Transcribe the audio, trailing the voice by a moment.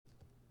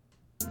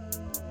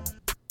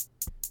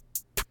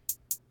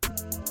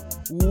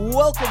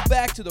Welcome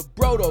back to the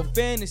Brodo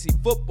Fantasy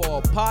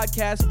Football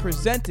Podcast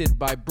presented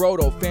by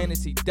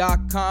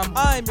BrodoFantasy.com.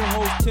 I'm your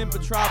host, Tim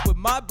Petrop, with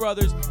my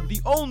brothers, the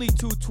only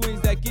two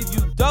twins that give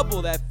you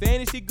double that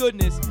fantasy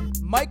goodness,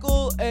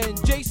 Michael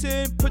and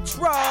Jason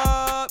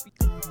Petrop.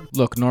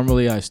 Look,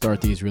 normally I start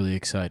these really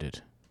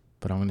excited,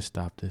 but I'm going to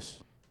stop this.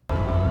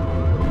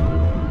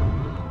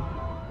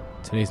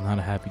 Today's not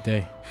a happy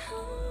day.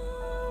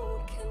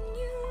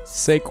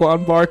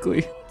 Saquon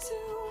Barkley.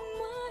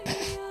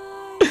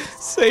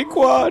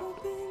 Saquon,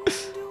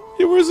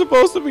 you were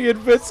supposed to be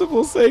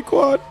invincible,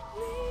 Saquon.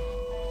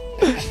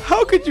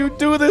 How could you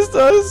do this to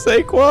us,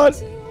 Saquon?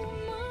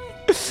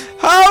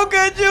 How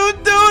could you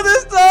do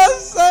this to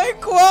us,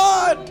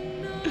 Saquon?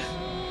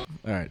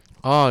 All right.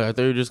 Oh, I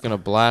thought you were just going to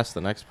blast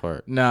the next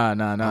part. Nah.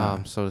 Oh,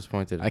 I'm so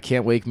disappointed. I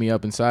can't wake me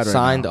up inside right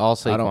Signed now. all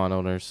Saquon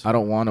owners. I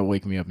don't want to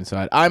wake me up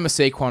inside. I'm a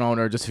Saquon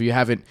owner, just if you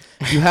haven't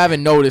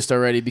noticed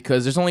already,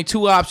 because there's only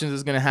two options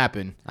that's going to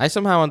happen. I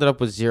somehow ended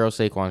up with 0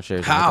 Saquon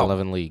shares in like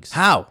 11 leagues.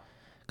 How?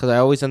 Because I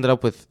always ended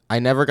up with, I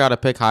never got a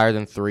pick higher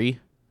than 3,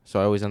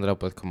 so I always ended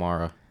up with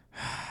Kamara.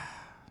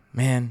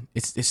 Man,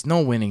 it's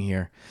no winning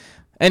here.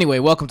 Anyway,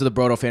 welcome to the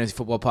Brodo Fantasy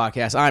Football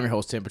Podcast. I'm your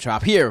host, Tim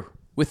Petrop, here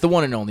with the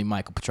one and only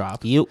Michael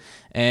Petrop. You.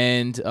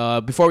 And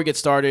before we get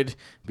started,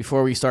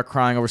 before we start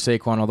crying over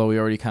Saquon, although we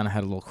already kind of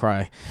had a little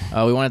cry,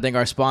 we want to thank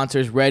our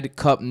sponsors, Red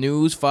Cup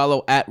News.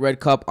 Follow at Red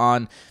Cup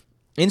on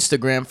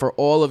Instagram for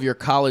all of your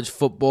college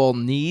football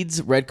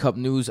needs. Red Cup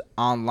News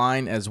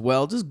online as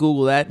well. Just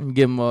Google that and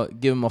give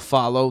them a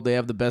follow. They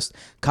have the best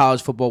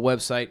college football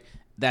website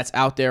that's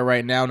out there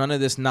right now. None of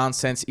this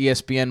nonsense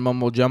ESPN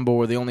mumbo jumbo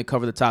where they only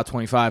cover the top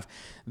 25.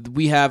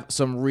 We have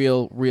some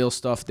real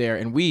stuff there,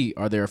 and we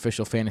are their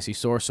official fantasy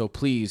source, so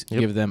please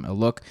give them a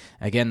look.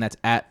 Again, that's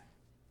at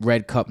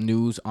Red Cup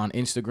News on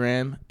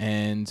Instagram.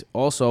 And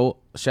also,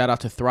 shout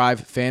out to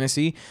Thrive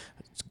Fantasy.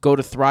 Go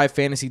to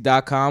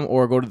thrivefantasy.com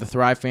or go to the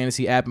Thrive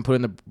Fantasy app and put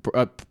in the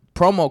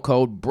promo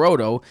code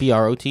BRODO,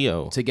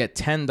 BROTO, to get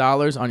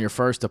 $10 on your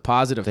first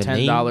deposit of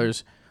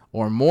 $10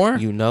 or more.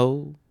 You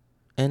know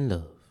and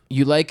love.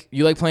 You like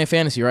playing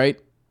fantasy, right?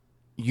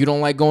 You don't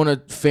like going to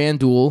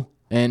FanDuel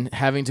and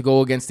having to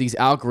go against these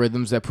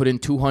algorithms that put in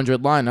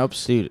 200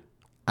 lineups. Dude,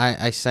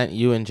 I sent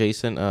you and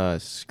Jason a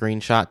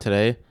screenshot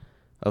today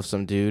of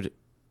some dude.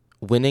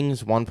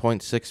 Winnings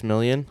 1.6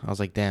 million. I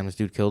was like, damn, this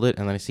dude killed it.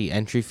 And then I see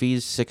entry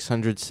fees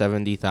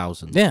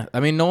 670,000. Yeah,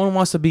 I mean, no one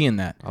wants to be in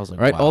that. I was like,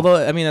 right? wow.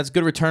 Although, I mean, that's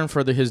good return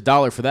for his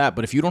dollar for that.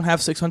 But if you don't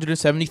have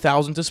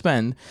 670,000 to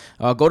spend,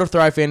 go to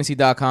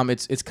thrivefantasy.com.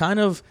 It's kind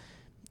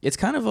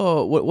of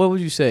a, what would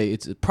you say?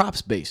 It's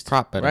props based.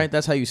 Prop betting. Right?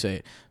 That's how you say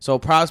it. So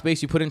props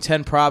based, you put in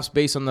 10 props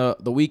based on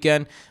the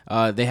weekend.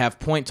 They have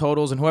point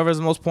totals, and whoever has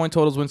the most point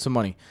totals wins some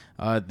money.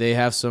 They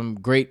have some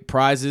great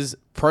prizes.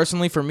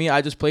 Personally, for me,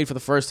 I just played for the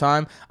first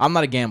time. I'm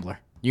not a gambler.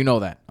 You know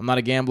that. I'm not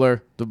a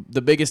gambler.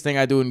 The biggest thing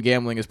I do in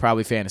gambling is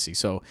probably fantasy.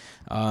 So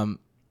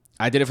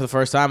I did it for the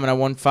first time, and I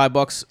won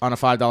 $5 on a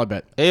 $5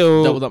 bet.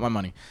 Ayo. Doubled up my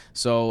money.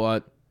 So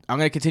I'm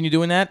going to continue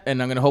doing that,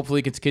 and I'm going to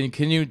hopefully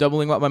continue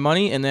doubling up my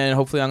money, and then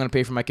hopefully I'm going to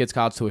pay for my kids'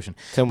 college tuition.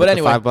 Tim, but with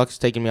anyway, the $5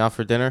 taking me out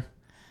for dinner?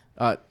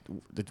 What,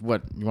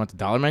 you want the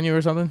dollar menu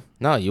or something?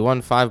 No, you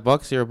won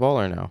 $5. You're a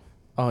bowler now.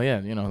 Oh, yeah,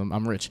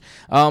 I'm rich.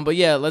 But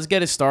yeah, let's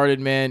get it started,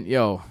 man.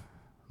 Yo,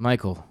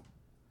 Michael,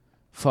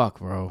 fuck,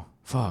 bro.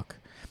 Fuck.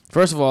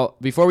 First of all,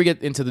 before we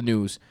get into the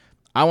news,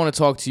 I want to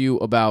talk to you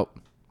about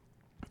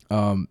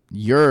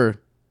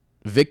your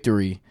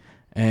victory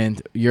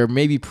and your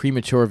maybe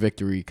premature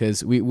victory,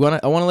 because I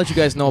want to let you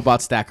guys know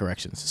about stack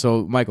corrections.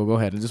 So, Michael, go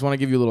ahead. I just want to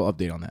give you a little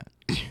update on that.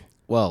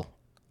 Well,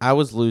 I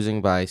was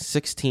losing by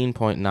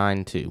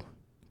 16.92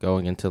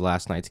 going into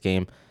last night's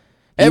game.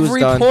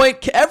 Every yard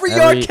counts, every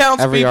people. Yard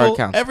counts.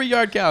 Every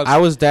yard counts. I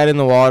was dead in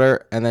the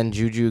water, and then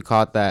Juju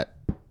caught that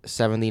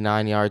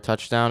 79-yard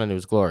touchdown, and it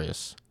was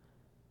glorious.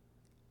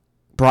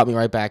 Brought me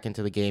right back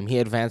into the game. He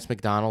advanced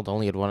McDonald,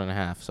 only had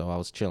 1.5, so I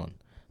was chilling.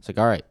 It's like,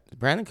 all right,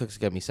 Brandon Cooks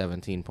get me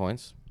 17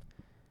 points.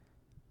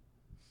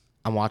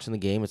 I'm watching the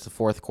game. It's the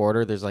fourth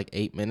quarter. There's like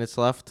 8 minutes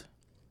left.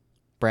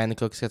 Brandon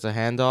Cooks gets a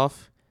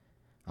handoff.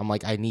 I'm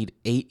like, I need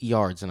 8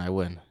 yards, and I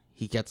win.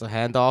 He gets a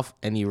handoff,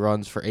 and he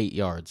runs for 8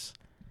 yards.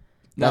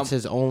 That's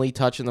his only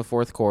touch in the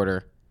fourth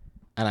quarter,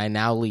 and I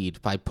now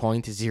lead by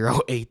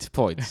 0.08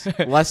 points.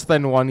 Less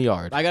than 1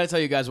 yard. I got to tell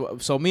you guys,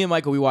 so me and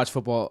Michael, we watch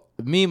football.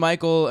 Me,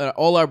 Michael, and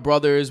all our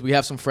brothers, we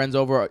have some friends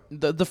over.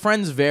 The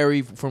friends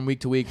vary from week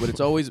to week, but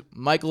it's always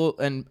Michael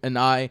and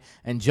I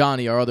and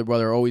Johnny, our other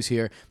brother, are always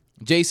here.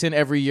 Jason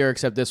every year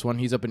except this one.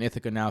 He's up in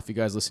Ithaca now. If you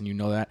guys listen, you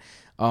know that.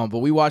 But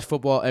we watch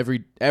football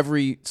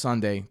every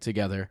Sunday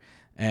together.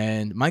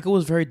 And Michael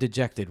was very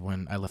dejected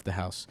when I left the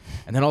house.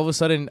 And then all of a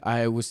sudden,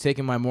 I was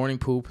taking my morning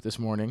poop this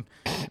morning.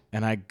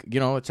 And I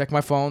checked my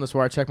phone. That's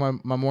where I check my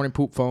morning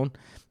poop phone.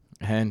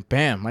 And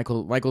bam,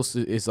 Michael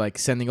is like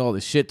sending all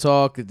this shit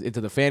talk into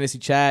the fantasy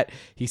chat.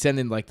 He's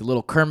sending like the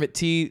little Kermit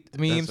T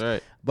memes. That's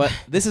right. But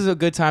this is a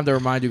good time to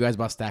remind you guys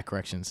about stack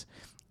corrections.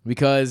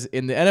 Because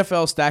in the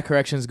NFL, stack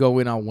corrections go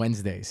in on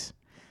Wednesdays.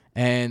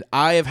 And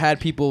I have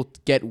had people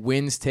get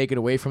wins taken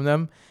away from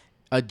them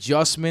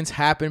Adjustments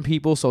happen,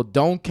 people. So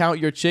don't count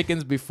your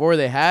chickens before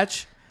they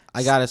hatch.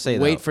 I gotta say,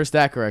 wait though, for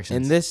stat corrections.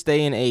 in this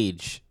day and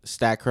age,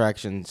 stat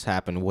corrections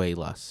happen way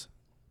less.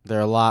 They're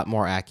a lot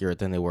more accurate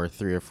than they were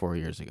 3 or 4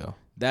 years ago.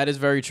 That is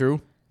very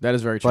true. That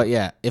is very true. But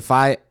yeah, if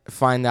I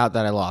find out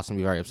that I lost, I'm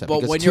gonna be very upset. But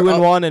because when 2 you're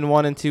and up- 1 and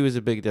 1 and 2 is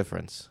a big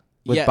difference.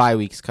 With Yeah. bye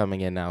weeks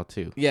coming in now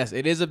too. Yes,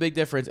 it is a big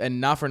difference, and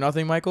not for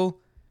nothing, Michael.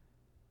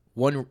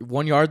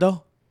 1 yard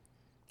though.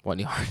 1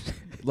 yard.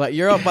 Like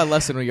you're up by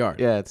less than a yard.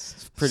 Yeah,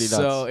 it's pretty nuts.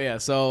 So yeah,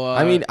 so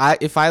I mean,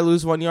 if I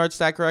lose 1 yard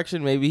stat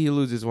correction, maybe he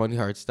loses 1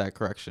 yard stat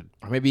correction.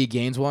 or maybe he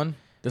gains one.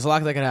 There's a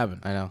lot that could happen.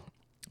 I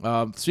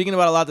know. Speaking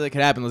about a lot that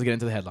could happen, let's get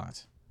into the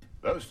headlines.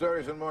 Those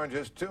stories and more in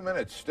just 2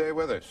 minutes. Stay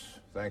with us.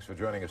 Thanks for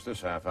joining us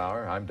this half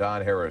hour. I'm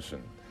Don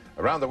Harrison.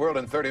 Around the world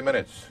in 30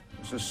 minutes.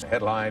 This is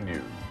Headline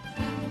News.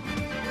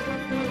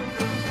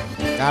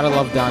 Gotta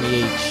love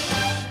Donnie H.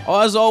 Oh,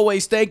 as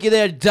always, thank you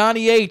there,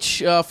 Donnie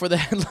H, for the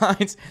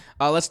headlines.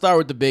 Let's start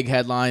with the big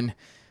headline.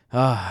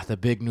 The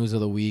big news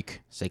of the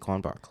week.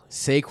 Saquon Barkley.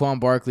 Saquon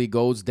Barkley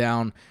goes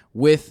down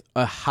with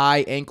a high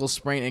ankle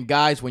sprain. And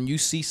guys, when you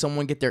see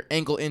someone get their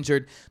ankle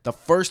injured, the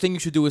first thing you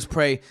should do is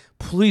pray,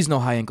 please no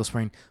high ankle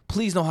sprain.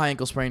 Please no high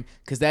ankle sprain,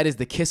 because that is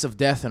the kiss of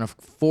death. And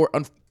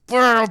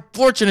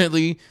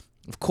unfortunately,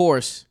 of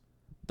course,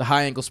 the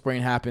high ankle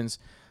sprain happens.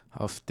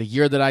 Of the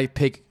year that I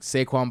picked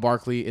Saquon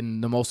Barkley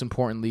in the most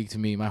important league to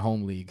me, my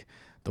home league,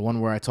 the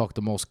one where I talk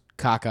the most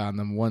caca on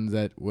them, one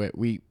that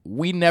we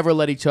never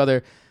let each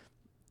other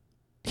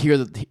hear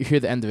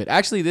the end of it.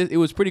 Actually, it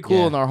was pretty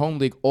cool in our home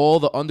league. All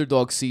the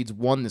underdog seeds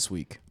won this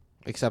week,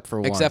 Except for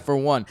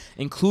one,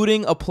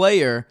 including a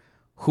player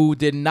who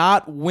did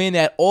not win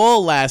at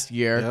all last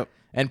year. Yep.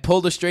 And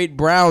pulled a straight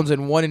Browns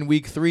and won in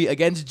week 3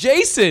 against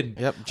Jason.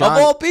 Yep, of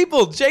all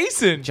people,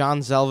 Jason.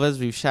 John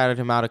Zelvez. We've shouted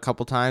him out a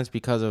couple times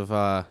because of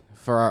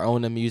for our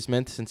own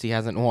amusement, since he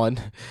hasn't won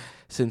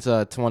since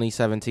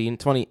 2017.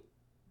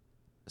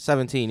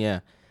 2017, yeah.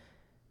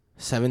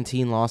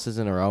 17 losses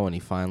in a row, and he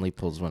finally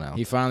pulls one out.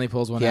 He finally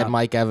pulls one He out. had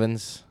Mike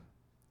Evans,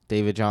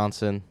 David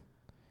Johnson.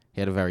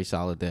 He had a very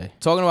solid day.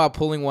 Talking about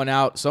pulling one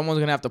out, someone's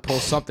going to have to pull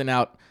something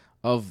out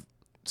of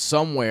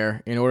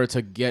somewhere in order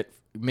to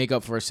make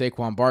up for a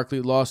Saquon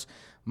Barkley loss.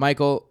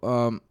 Michael,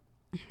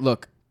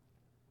 look,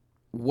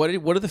 what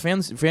are the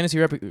fantasy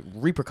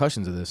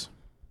repercussions of this?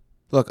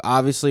 Look,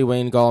 obviously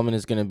Wayne Gallman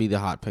is going to be the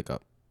hot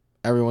pickup.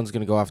 Everyone's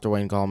going to go after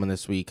Wayne Gallman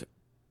this week.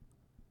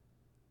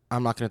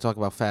 I'm not going to talk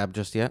about Fab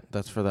just yet.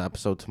 That's for the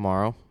episode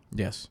tomorrow.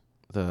 Yes.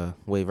 The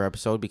waiver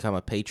episode. Become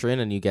a patron,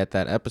 and you get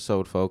that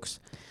episode,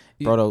 folks.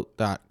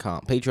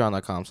 Broto.com.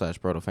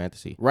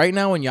 Patreon.com/BrotoFantasy. Right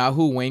now in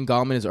Yahoo, Wayne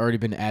Gallman has already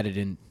been added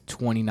in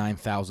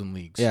 29,000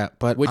 leagues. Yeah,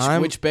 but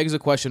which begs the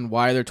question,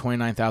 why are there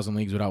 29,000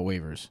 leagues without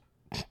waivers?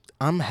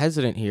 I'm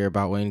hesitant here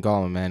about Wayne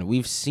Gallman, man.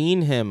 We've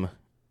seen him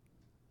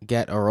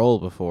get a role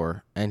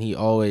before, and he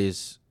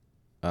always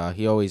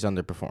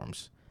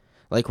underperforms.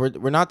 Like,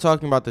 we're not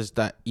talking about this.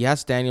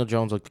 Yes, Daniel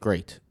Jones looked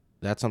great.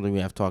 That's something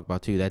we have to talk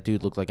about too. That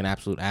dude looked like an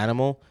absolute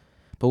animal.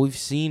 But we've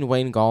seen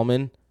Wayne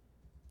Gallman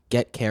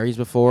get carries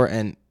before,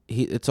 and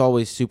it's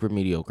always super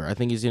mediocre. I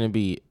think he's going to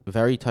be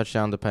very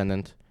touchdown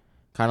dependent,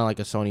 kind of like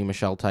a Sony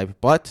Michel type.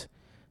 But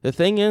the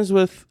thing is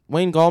with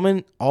Wayne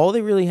Gallman, all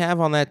they really have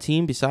on that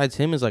team besides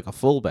him is like a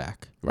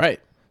fullback.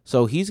 Right.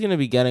 So he's going to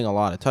be getting a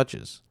lot of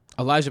touches.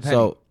 Elijah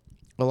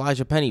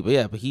Penny.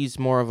 But he's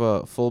more of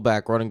a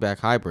fullback running back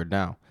hybrid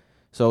now.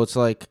 So it's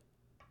like,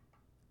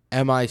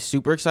 am I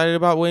super excited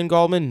about Wayne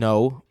Gallman?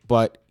 No,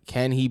 but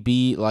can he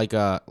be like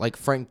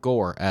Frank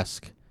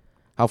Gore-esque?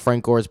 How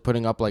Frank Gore is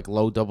putting up like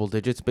low double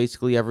digits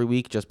basically every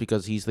week just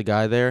because he's the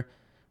guy there.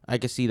 I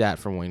can see that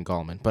from Wayne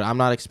Gallman, but I'm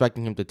not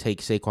expecting him to take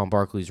Saquon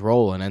Barkley's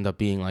role and end up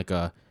being like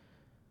a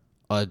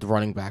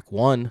running back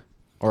 1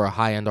 or a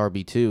high end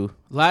RB2.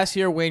 Last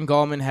year, Wayne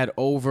Gallman had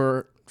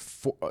over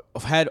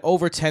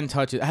 10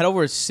 touches, had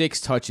over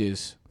 6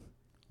 touches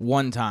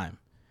one time,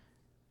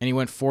 and he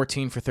went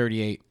 14 for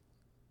 38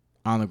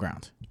 on the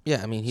ground.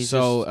 Yeah, I mean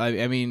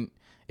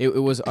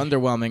it was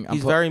underwhelming.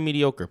 He's very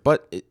mediocre,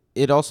 but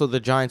it also, the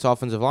Giants'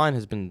 offensive line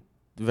has been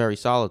very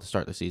solid to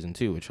start the season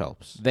too, which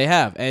helps. They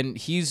have, and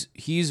he's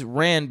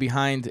ran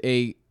behind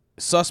a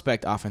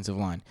suspect offensive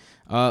line.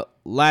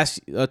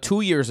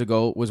 2 years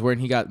ago was when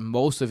he got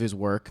most of his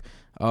work.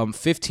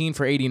 15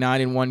 for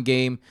 89 in one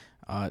game,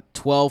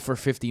 12 for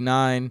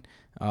 59,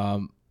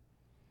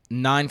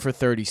 9 for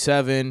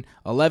 37,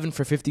 11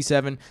 for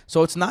 57.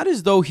 So it's not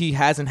as though he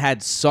hasn't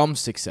had some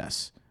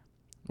success,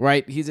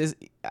 right?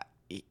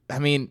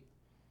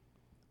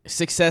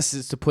 Success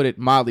is to put it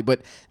mildly,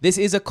 but this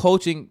is a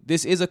coaching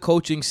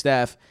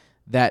staff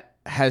that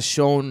has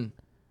shown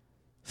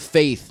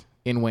faith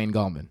in Wayne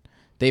Gallman.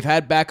 They've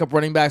had backup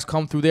running backs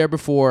come through there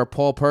before.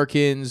 Paul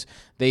Perkins.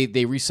 They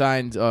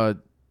re-signed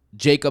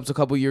Jacobs a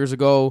couple years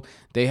ago.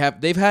 They've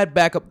had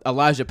backup.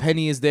 Elijah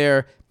Penny is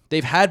there.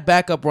 They've had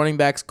backup running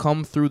backs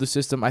come through the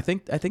system. I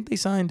think they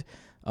signed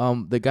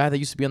the guy that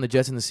used to be on the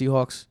Jets and the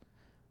Seahawks,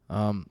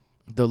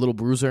 the little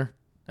bruiser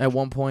at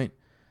one point.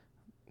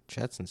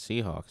 Jets and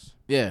Seahawks.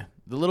 Yeah,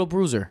 the little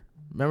bruiser.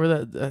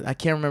 Remember that? I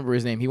can't remember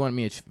his name. He won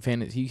me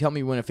He helped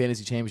me win a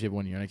fantasy championship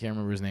one year, and I can't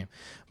remember his name.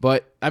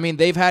 But I mean,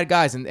 they've had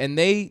guys, and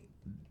they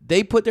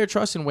put their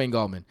trust in Wayne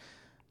Gallman.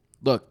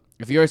 Look,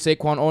 if you're a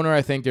Saquon owner,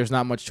 I think there's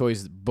not much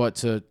choice but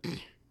to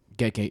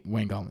get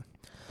Wayne Gallman.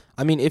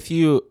 I mean, if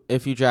you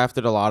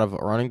drafted a lot of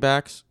running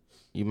backs,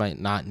 you might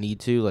not need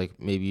to. Like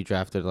maybe you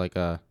drafted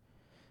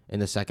in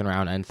the second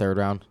round and third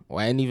round,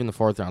 and even the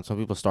fourth round. Some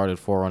people started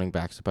 4 running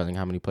backs, depending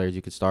how many players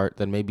you could start.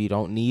 Then maybe you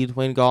don't need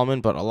Wayne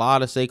Gallman, but a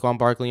lot of Saquon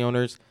Barkley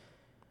owners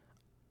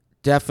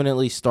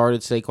definitely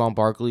started Saquon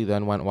Barkley,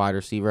 then went wide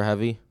receiver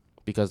heavy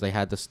because they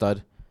had the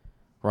stud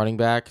running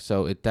back.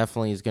 So it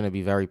definitely is going to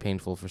be very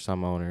painful for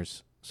some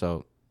owners.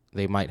 So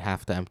they might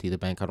have to empty the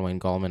bank on Wayne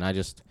Gallman.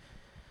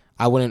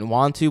 I wouldn't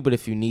want to, but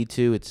if you need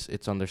to,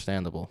 it's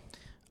understandable.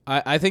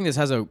 I think this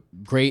has a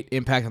great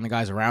impact on the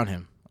guys around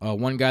him.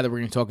 One guy that we're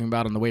going to be talking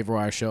about on the Waiver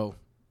Wire show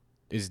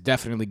is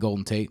definitely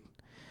Golden Tate.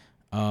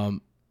 I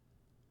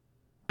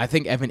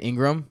think Evan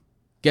Ingram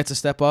gets a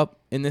step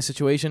up in this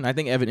situation. I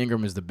think Evan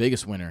Ingram is the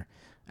biggest winner,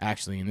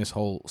 actually, in this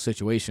whole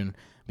situation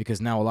because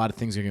now a lot of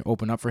things are going to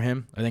open up for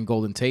him. I think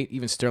Golden Tate,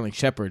 even Sterling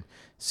Shepard,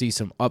 see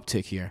some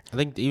uptick here. I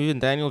think even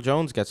Daniel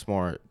Jones gets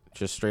more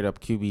just straight-up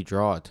QB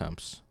draw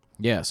attempts.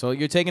 Yeah, so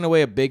you're taking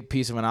away a big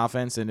piece of an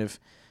offense, and if,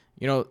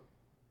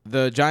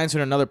 the Giants are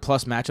in another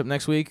plus matchup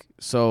next week,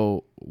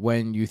 so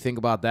when you think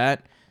about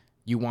that,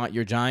 you want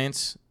your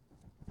Giants.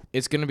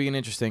 It's going to be an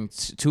interesting.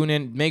 Tune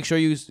in. Make sure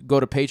you go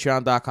to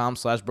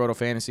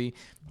patreon.com/BrotoFantasy.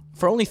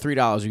 For only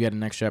 $3, you get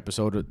an extra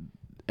episode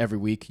every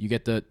week. You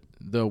get the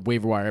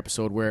waiver wire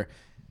episode where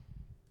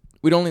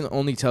we don't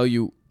only tell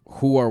you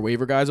who our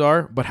waiver guys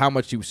are, but how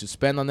much you should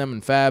spend on them in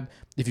Fab,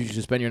 if you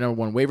should spend your number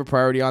one waiver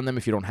priority on them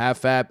if you don't have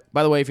Fab.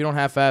 By the way, if you don't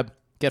have Fab,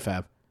 get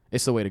Fab.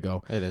 It's the way to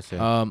go. It is,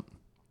 yeah.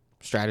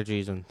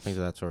 Strategies and things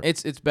of that sort.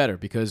 It's better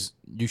because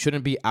you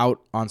shouldn't be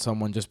out on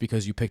someone just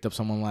because you picked up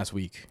someone last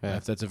week. Yeah.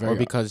 That's a very or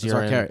because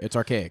it's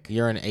archaic.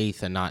 You're an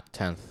 8th and not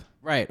 10th.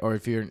 Right, or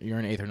if you're an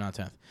 8th or not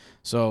 10th.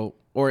 So,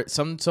 or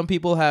some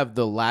people have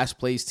the last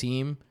place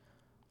team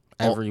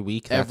every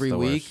week. Every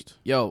week. Worst.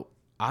 Yo,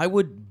 I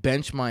would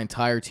bench my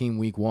entire team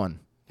week 1.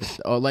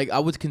 I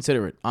would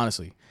consider it,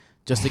 honestly.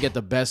 Just to get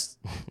the best,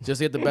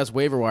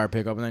 waiver wire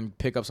pickup, and then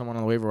pick up someone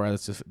on the waiver wire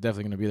that's just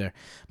definitely going to be there.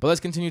 But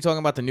let's continue talking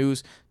about the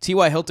news.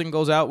 T.Y. Hilton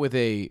goes out with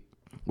a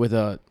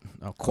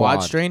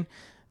quad strain.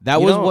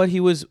 That was what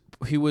he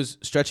was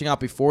stretching out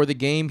before the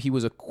game. He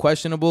was a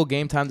questionable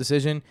game time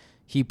decision.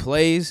 He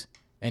plays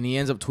and he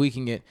ends up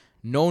tweaking it.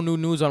 No new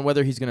news on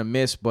whether he's going to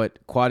miss, but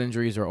quad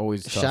injuries are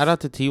always tough. Shout out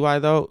to T.Y.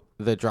 though.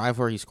 The drive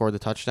where he scored the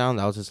touchdown,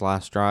 that was his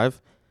last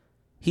drive.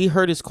 He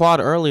hurt his quad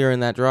earlier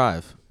in that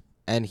drive.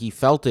 And he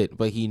felt it,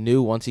 but he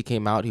knew once he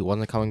came out, he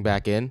wasn't coming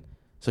back in.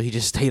 So he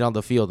just stayed on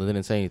the field and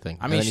didn't say anything.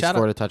 I mean, and then he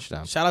scored a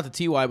touchdown. Shout out to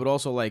T.Y., but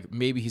also,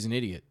 maybe he's an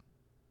idiot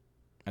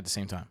at the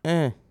same time.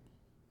 What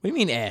do you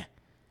mean,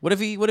 What if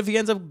he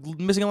ends up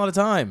missing a lot of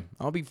time?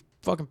 I'll be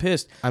fucking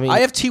pissed. I mean, I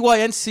have T.Y.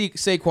 and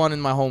Saquon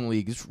in my home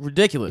league. It's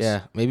ridiculous.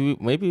 Yeah, maybe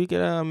we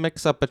could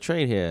mix up a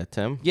trade here,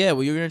 Tim. Yeah,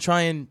 well, you're gonna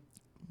try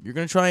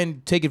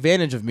and take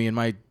advantage of me in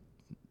my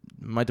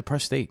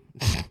depressed state.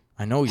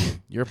 I know you.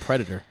 You're a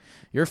predator.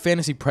 You're a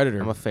fantasy predator.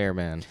 I'm a fair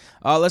man.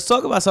 Let's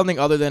talk about something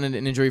other than an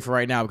injury for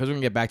right now because we're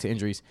going to get back to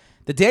injuries.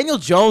 The Daniel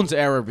Jones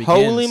era begins.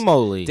 Holy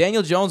moly.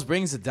 Daniel Jones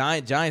brings the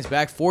Giants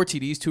back. 4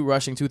 TDs, 2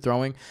 rushing, 2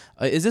 throwing.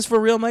 Is this for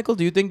real, Michael?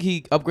 Do you think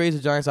he upgrades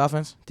the Giants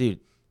offense? Dude,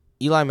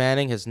 Eli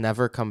Manning has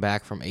never come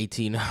back from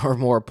 18 or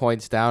more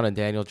points down, and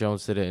Daniel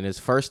Jones did it in his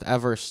first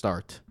ever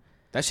start.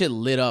 That shit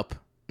lit up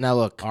now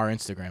look, our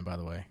Instagram, by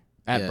the way,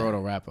 at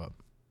Broto Wrap Up.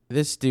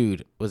 This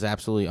dude was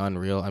absolutely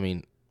unreal. I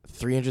mean,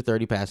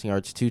 330 passing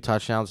yards, 2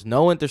 touchdowns,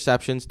 no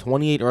interceptions,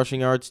 28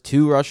 rushing yards,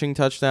 2 rushing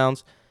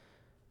touchdowns.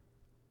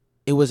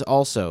 It was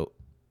also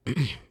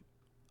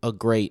a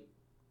great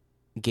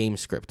game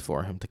script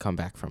for him to come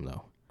back from,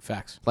 though.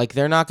 Facts.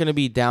 They're not going to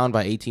be down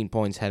by 18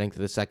 points heading to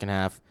the second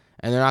half,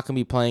 and they're not going to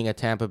be playing a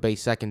Tampa Bay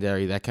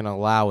secondary that can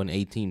allow an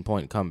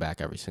 18-point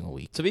comeback every single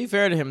week. To be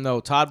fair to him,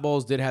 though, Todd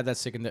Bowles did have that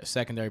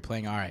secondary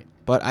playing all right.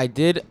 But I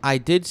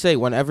did say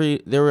whenever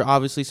there were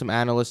obviously some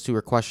analysts who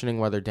were questioning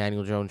whether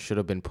Daniel Jones should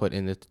have been put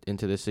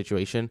into this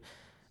situation,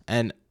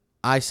 and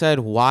I said,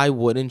 why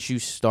wouldn't you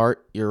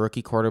start your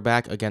rookie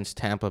quarterback against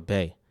Tampa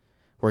Bay,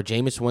 where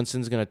Jameis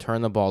Winston's going to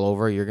turn the ball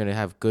over, you're going to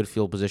have good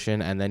field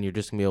position, and then you're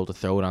just going to be able to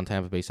throw it on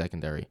Tampa Bay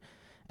secondary.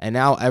 And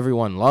now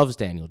everyone loves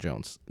Daniel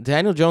Jones.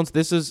 Daniel Jones,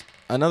 this is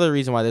another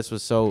reason why this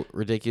was so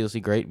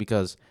ridiculously great,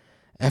 because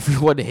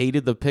everyone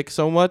hated the pick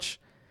so much.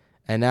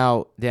 And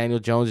now Daniel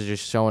Jones is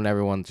just showing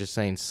everyone, just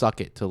saying suck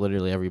it to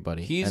literally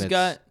everybody. It's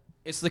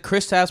the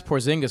Kristaps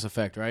Porzingis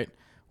effect, right?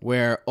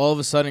 Where all of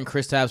a sudden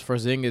Kristaps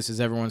Porzingis is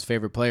everyone's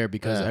favorite player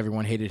because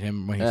everyone hated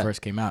him when he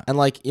first came out. And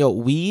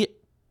we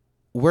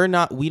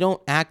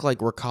don't act like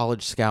we're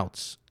college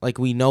scouts.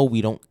 We know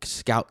we don't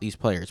scout these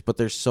players, but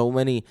there's so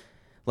many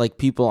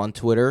people on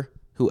Twitter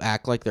who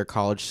act like they're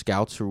college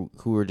scouts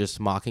who are just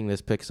mocking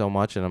this pick so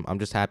much, and I'm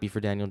just happy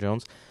for Daniel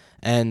Jones.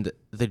 And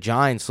the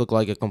Giants look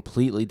like a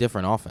completely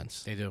different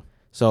offense. They do.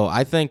 So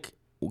I think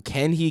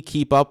Can he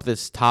keep up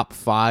this top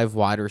 5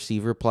 wide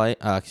receiver play?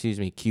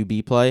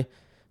 QB play?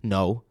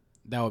 No.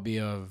 That would be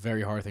a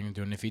very hard thing to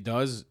do, and if he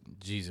does,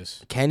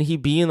 Jesus. Can he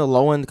be in the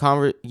low end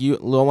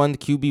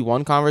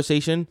QB1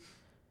 conversation?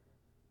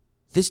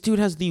 This dude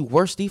has the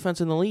worst defense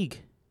in the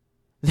league.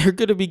 They're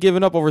going to be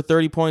giving up over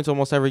 30 points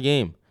almost every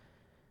game.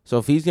 So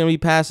if he's going to be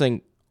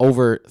passing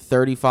over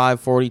 35,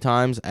 40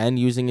 times and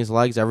using his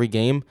legs every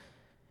game,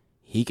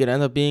 he could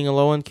end up being a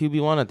low-end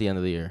QB1 at the end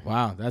of the year.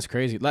 Wow, that's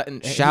crazy.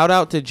 Shout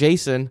out to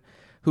Jason,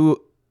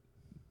 who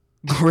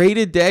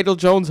graded Daniel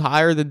Jones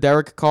higher than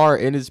Derek Carr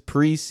in his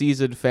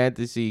preseason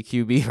fantasy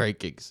QB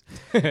rankings.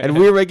 And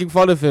we were making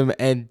fun of him,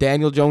 and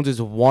Daniel Jones is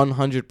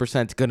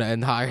 100% going to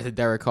end higher than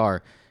Derek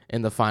Carr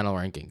in the final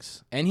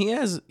rankings. And he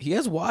has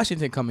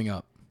Washington coming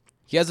up.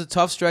 He has a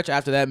tough stretch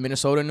after that,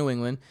 Minnesota, New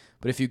England.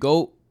 But if you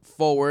go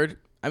forward,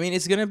 I mean,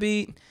 it's going to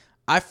be,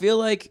 I feel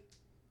like,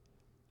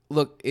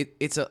 look,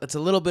 it's a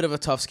little bit of a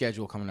tough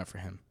schedule coming up for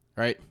him,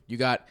 right? You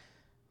got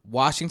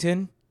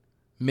Washington,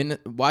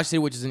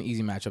 which is an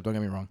easy matchup, don't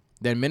get me wrong.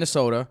 Then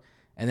Minnesota,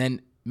 and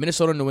then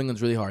Minnesota, New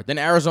England's really hard. Then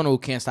Arizona, who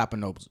can't stop a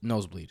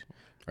nosebleed,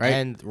 right?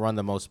 And run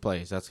the most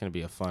plays. That's going to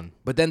be a fun.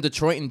 But then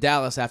Detroit and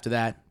Dallas after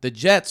that. The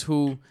Jets,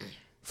 who,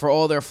 for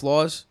all their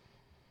flaws,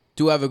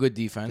 do have a good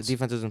defense. The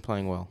defense isn't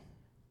playing well.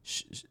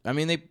 I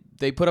mean,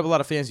 they put up a lot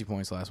of fantasy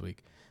points last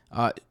week.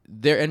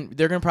 They're going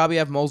to probably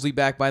have Mosley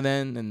back by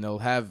then, and they'll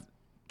have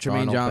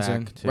Tremaine Darnold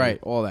Johnson, back, too. right?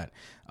 All that.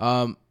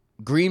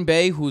 Green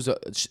Bay,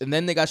 and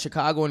then they got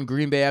Chicago and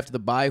Green Bay after the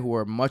bye, who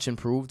are much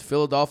improved.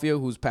 Philadelphia,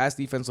 whose pass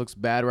defense looks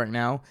bad right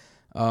now,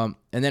 and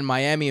then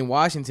Miami and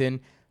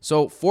Washington.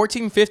 So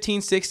 14,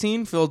 15,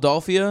 16,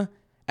 Philadelphia,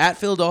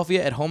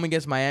 at home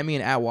against Miami,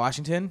 and at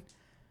Washington.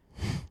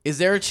 Is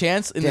there a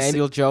chance in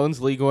Daniel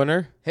Jones, league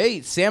winner?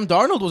 Hey, Sam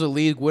Darnold was a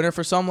league winner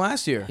for some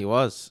last year. He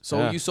was.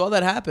 So you saw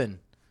that happen.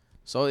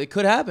 So it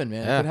could happen,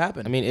 man. Yeah. It could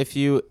happen. I mean, if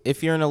you're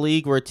in a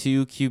league where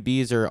 2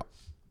 QBs are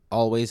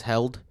always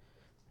held,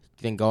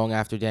 then going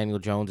after Daniel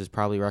Jones is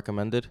probably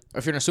recommended. Or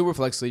if you're in a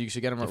Superflex league, you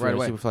should get him If right you're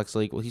away. in a Superflex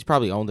league, well, he's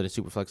probably owned in a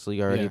Superflex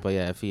league already. Yeah. But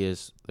yeah, if he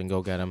is, then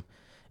go get him.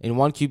 In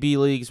 1 QB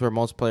leagues where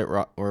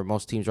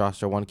most teams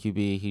roster 1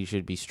 QB, he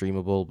should be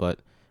streamable.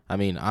 But I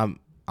mean, I'm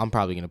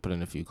probably gonna put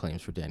in a few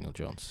claims for Daniel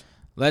Jones.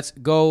 Let's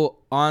go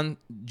on.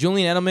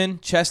 Julian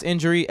Edelman, chest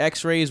injury,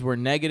 X-rays were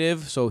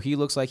negative, so he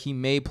looks like he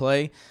may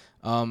play.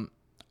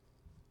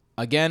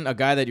 Again, a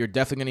guy that you're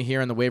definitely going to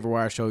hear on the waiver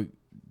wire show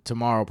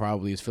tomorrow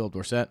probably is Philip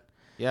Dorsett.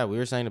 Yeah, we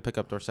were saying to pick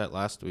up Dorsett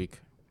last week.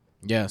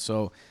 Yeah,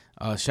 so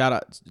shout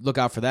out, look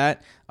out for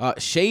that.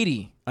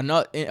 Shady,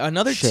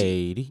 another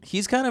Shady.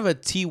 He's kind of a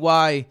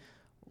TY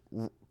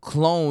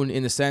clone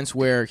in the sense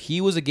where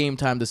he was a game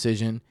time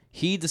decision.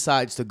 He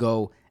decides to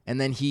go,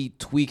 and then he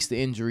tweaks the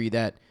injury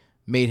that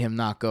made him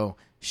not go.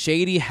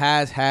 Shady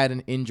has had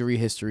an injury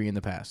history in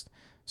the past,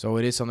 so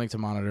it is something to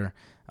monitor.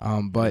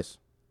 But Yes.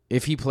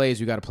 if he plays,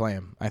 you got to play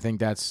him. I think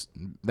that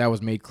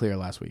was made clear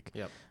last week.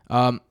 Yep.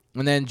 And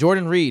then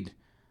Jordan Reed.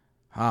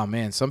 Oh,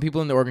 man, some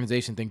people in the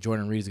organization think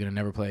Jordan Reed is going to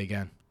never play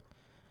again.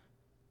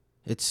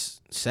 It's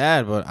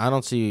sad, but I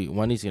don't see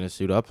when he's going to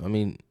suit up. I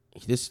mean,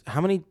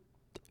 how many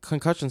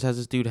concussions has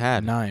this dude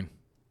had? 9.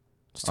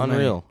 It's too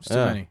Unreal. Many. It's too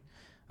many.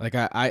 Like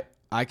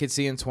I could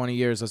see in 20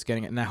 years us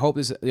getting it, and I hope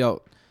this.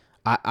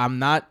 I'm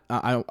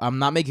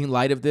not making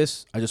light of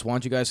this. I just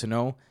want you guys to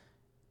know.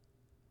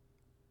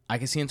 I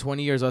can see in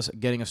 20 years us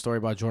getting a story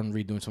about Jordan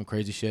Reed doing some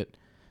crazy shit,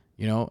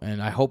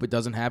 and I hope it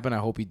doesn't happen. I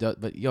hope he does.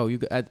 But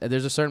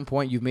there's a certain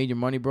point you've made your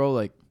money, bro.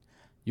 Like,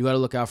 you got to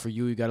look out for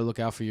you. You got to look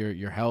out for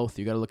your health.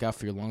 You got to look out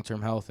for your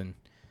long-term health, and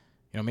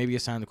maybe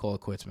it's time to call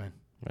it quits, man.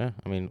 Yeah,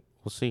 I mean,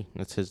 we'll see.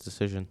 That's his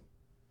decision.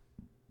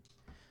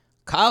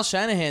 Kyle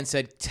Shanahan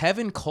said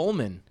Tevin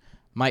Coleman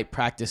might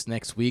practice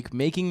next week,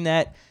 making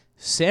that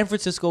San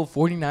Francisco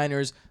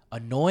 49ers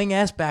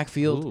annoying-ass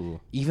backfield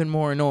even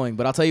more annoying.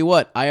 But I'll tell you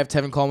what, I have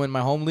Tevin Coleman in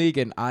my home league,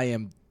 and I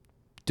am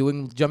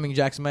doing jumping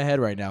jacks in my head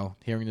right now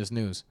hearing this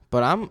news.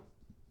 But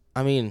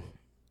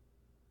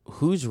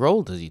whose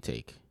role does he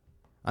take?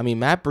 I mean,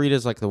 Matt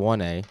Breida's like the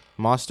 1A.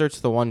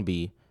 Mostert's the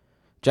 1B.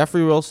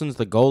 Jeffrey Wilson's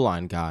the goal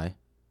line guy.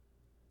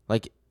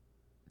 Like,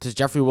 does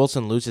Jeffrey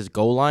Wilson lose his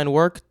goal line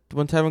work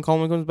when Tevin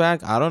Coleman comes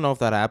back? I don't know if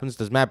that happens.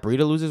 Does Matt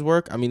Breida lose his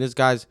work? I mean, this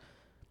guy's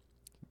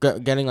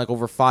getting like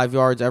over 5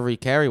 yards every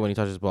carry when he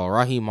touches the ball.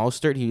 Raheem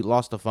Mostert, he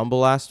lost a fumble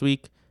last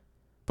week.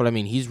 But, I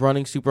mean, he's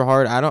running super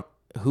hard.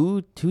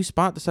 Who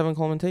spot does Tevin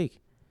Coleman take?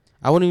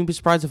 I wouldn't even be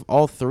surprised if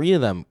all 3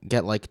 of them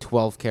get like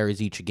 12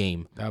 carries each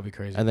game. That would be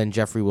crazy. And then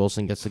Jeffrey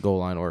Wilson gets the goal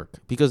line work.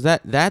 Because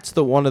that's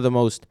one of the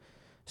most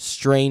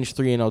strange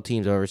 3-0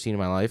 teams I've ever seen in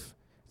my life.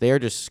 They are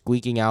just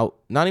squeaking out,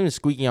 not even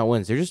squeaking out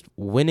wins. They're just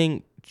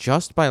winning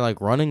just by like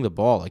running the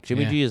ball. Like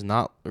Jimmy G has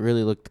not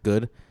really looked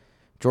good.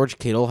 George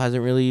Kittle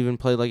hasn't really even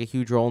played like a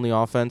huge role in the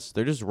offense.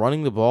 They're just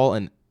running the ball,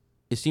 and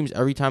it seems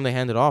every time they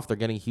hand it off, they're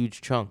getting huge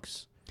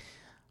chunks.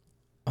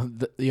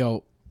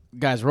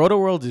 Guys,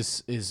 Roto-World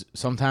is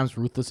sometimes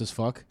ruthless as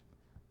fuck.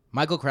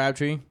 Michael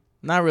Crabtree,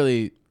 not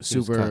really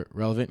super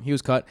relevant. He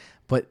was cut,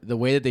 but the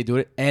way that they do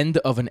it, end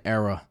of an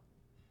era.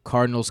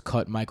 Cardinals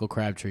cut Michael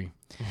Crabtree.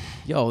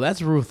 Yo,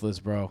 that's ruthless,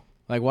 bro.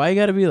 Like, why you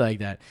got to be like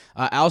that?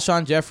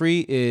 Alshon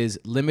Jeffrey is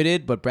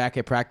limited, but back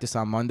at practice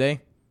on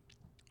Monday.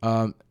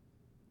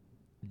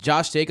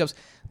 Josh Jacobs.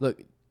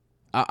 Look,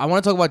 I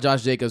want to talk about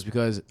Josh Jacobs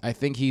because I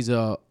think he's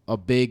a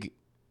big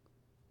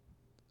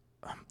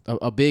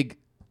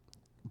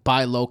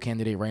buy low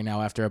candidate right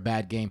now after a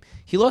bad game.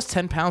 He lost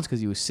 10 pounds because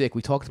he was sick.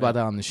 We talked about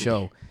that on the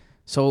show.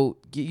 So,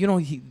 he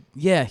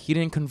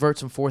didn't convert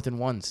some 4th and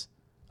 1s.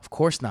 Of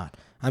course not.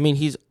 I mean,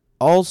 he's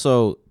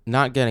also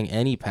not getting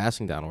any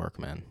passing down work,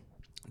 man.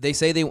 They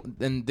say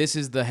and this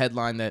is the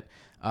headline that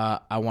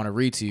I want to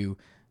read to you.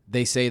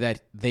 They say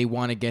that they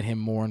want to get him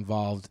more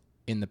involved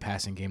in the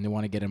passing game. They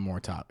want to get him more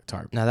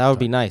target. Now, that would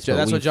be nice.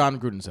 That's what John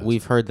Gruden says.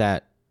 We've heard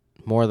that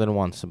more than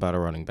once about a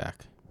running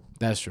back.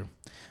 That's true.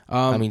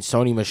 I mean,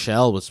 Sony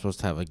Michel was supposed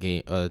to have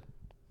a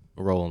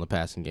role in the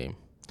passing game.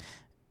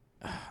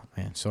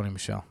 Man, Sony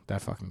Michel,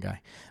 that fucking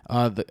guy.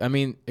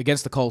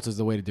 Against the Colts is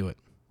the way to do it,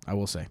 I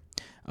will say.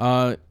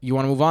 You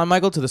want to move on,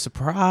 Michael, to the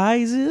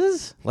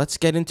surprises? Let's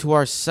get into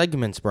our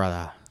segments,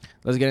 brother.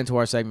 Let's get into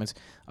our segments.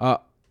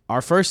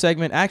 Our first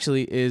segment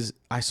actually is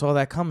I Saw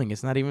That Coming.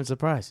 It's not even a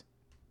surprise.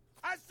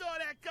 I saw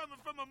that coming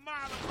from a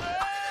mile away.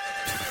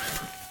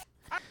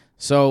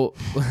 So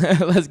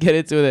let's get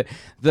into it.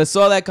 The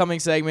Saw That Coming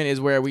segment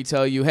is where we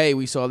tell you, hey,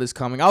 we saw this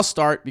coming. I'll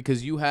start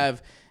because you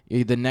have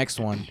the next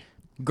one.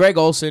 Greg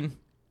Olsen.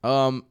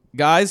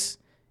 Guys,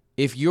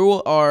 if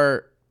you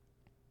are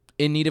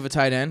in need of a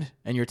tight end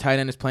and your tight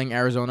end is playing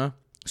Arizona,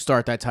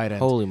 start that tight end.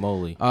 Holy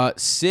moly.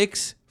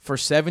 6 for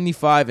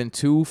 75 and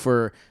 2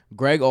 for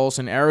Greg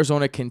Olsen.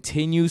 Arizona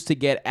continues to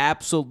get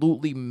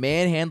absolutely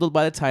manhandled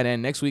by the tight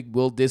end. Next week,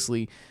 Will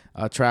Dissly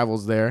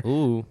travels there.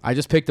 Ooh. I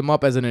just picked him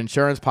up as an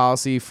insurance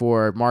policy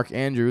for Mark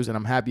Andrews, and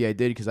I'm happy I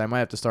did because I might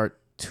have to start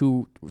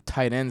 2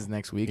 tight ends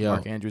next week,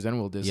 Mark Andrews and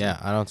Will Dissly. Yeah,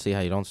 I don't see how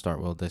you don't start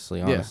Will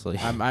Dissly, honestly.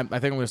 Yeah, I think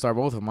I'm going to start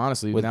both of them,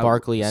 honestly. With now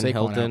Barkley and Saquon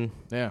Hilton. out.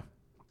 Yeah.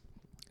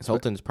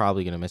 Hilton's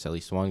probably going to miss at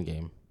least one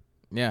game.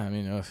 Yeah, I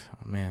mean,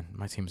 man,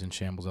 my team's in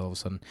shambles all of a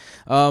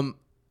sudden.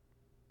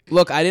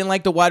 Look, I didn't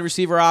like the wide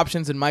receiver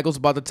options, and Michael's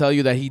about to tell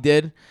you that he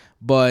did,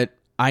 but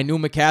I knew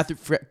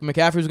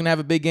McCaffrey was going to have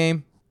a big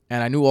game,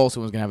 and I knew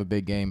Olsen was going to have a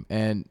big game.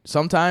 And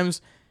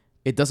sometimes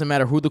it doesn't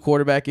matter who the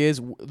quarterback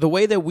is. The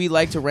way that we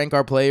like to rank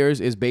our players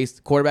is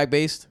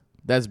quarterback-based.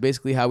 That's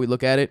basically how we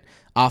look at it.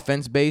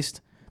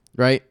 Offense-based,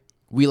 right?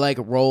 We like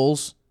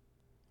roles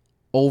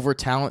over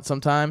talent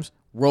sometimes.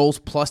 Roles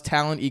plus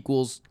talent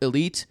equals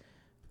elite.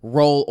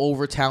 Role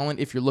over talent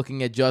if you're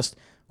looking at just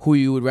who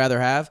you would rather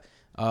have.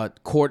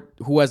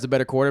 Who has the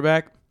better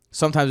quarterback?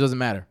 Sometimes it doesn't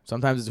matter.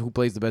 Sometimes it's who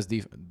plays the best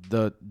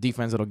the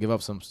defense that'll give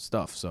up some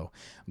stuff. So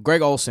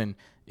Greg Olsen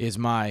is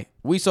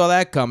we saw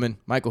that coming.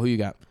 Michael, who you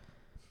got?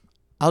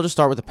 I'll just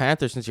start with the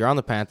Panthers since you're on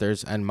the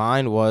Panthers, and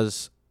mine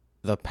was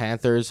the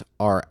Panthers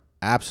are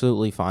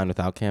absolutely fine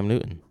without Cam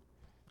Newton.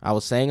 I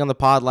was saying on the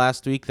pod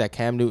last week that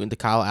Cam Newton to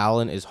Kyle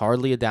Allen is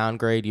hardly a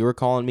downgrade. You were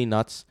calling me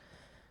nuts.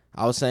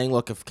 I was saying,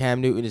 look, if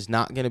Cam Newton is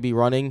not going to be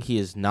running, he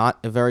is not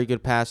a very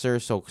good passer,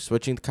 so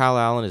switching to Kyle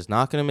Allen is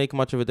not going to make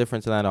much of a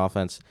difference in that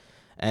offense.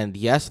 And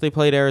yes, they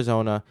played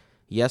Arizona.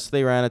 Yes,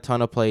 they ran a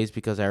ton of plays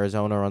because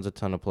Arizona runs a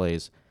ton of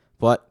plays.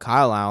 But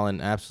Kyle Allen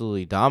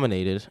absolutely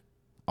dominated.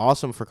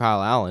 Awesome for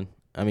Kyle Allen.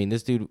 I mean,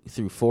 this dude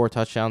threw 4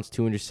 touchdowns,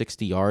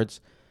 260 yards.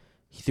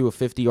 He threw a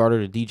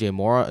 50-yarder to DJ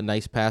Moore, a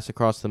nice pass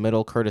across the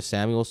middle. Curtis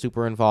Samuel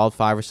super involved,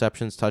 5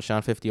 receptions,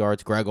 touchdown, 50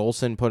 yards. Greg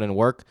Olsen put in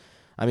work.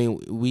 I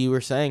mean, we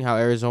were saying how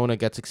Arizona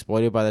gets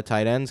exploited by the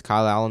tight ends.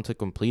 Kyle Allen took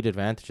complete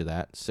advantage of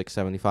that.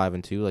 675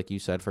 and 2, like you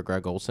said, for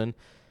Greg Olsen.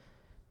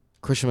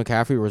 Christian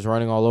McCaffrey was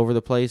running all over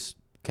the place,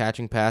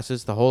 catching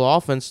passes. The whole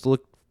offense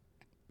looked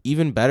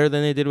even better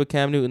than they did with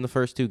Cam Newton the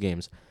first 2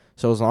 games.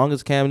 So as long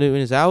as Cam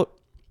Newton is out,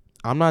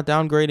 I'm not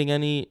downgrading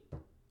any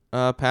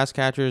pass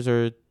catchers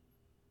or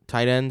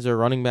tight ends or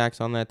running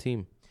backs on that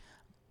team.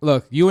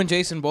 Look, you and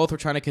Jason both were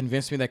trying to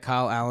convince me that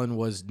Kyle Allen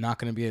was not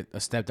going to be a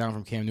step down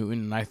from Cam Newton,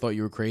 and I thought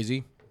you were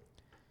crazy.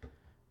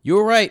 You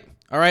were right.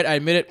 All right, I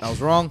admit it. I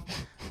was wrong.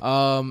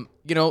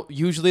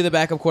 Usually the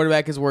backup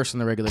quarterback is worse than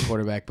the regular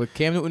quarterback, but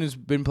Cam Newton has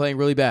been playing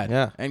really bad.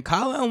 Yeah. And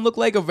Kyle Allen looked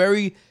like a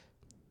very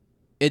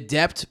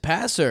adept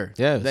passer.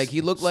 Yeah, like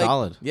he looked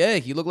solid. Yeah,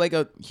 he looked like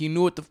he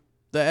knew what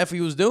the F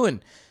he was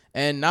doing.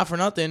 And not for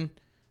nothing,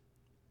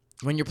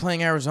 when you're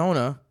playing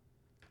Arizona,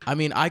 I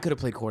mean, I could have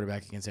played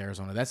quarterback against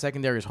Arizona. That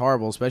secondary is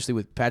horrible, especially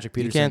with Patrick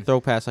Peterson. You can't throw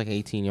past like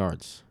 18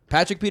 yards.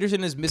 Patrick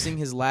Peterson is missing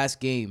his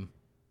last game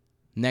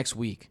next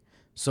week.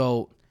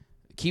 So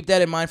keep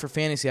that in mind for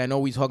fantasy. I know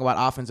we talk about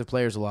offensive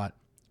players a lot,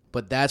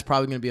 but that's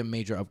probably going to be a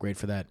major upgrade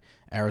for that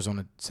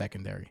Arizona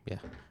secondary.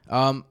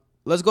 Yeah.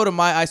 Let's go to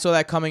I saw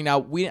that coming. Now,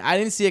 I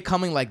didn't see it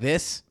coming like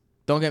this.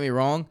 Don't get me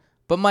wrong.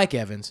 But Mike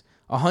Evans,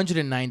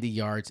 190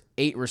 yards,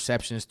 8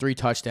 receptions, 3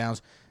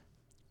 touchdowns.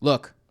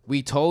 Look,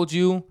 we told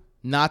you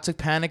not to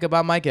panic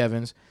about Mike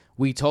Evans.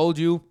 We told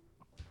you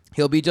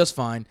he'll be just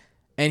fine,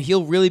 and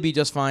he'll really be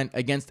just fine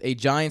against a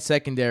giant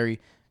secondary.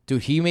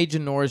 Dude, he made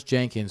Janoris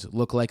Jenkins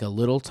look like a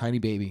little tiny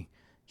baby.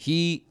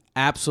 He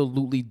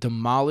absolutely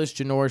demolished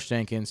Janoris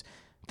Jenkins.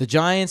 The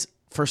Giants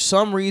for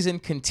some reason,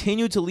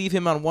 continue to leave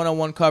him on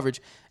one-on-one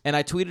coverage. And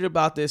I tweeted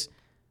about this.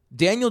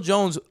 Daniel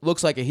Jones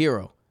looks like a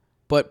hero,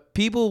 but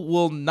people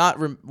will not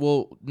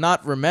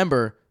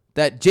remember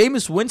that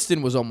Jameis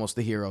Winston was almost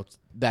the hero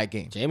that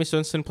game. Jameis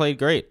Winston played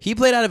great. He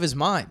played out of his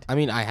mind. I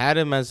mean, I had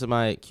him as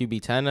my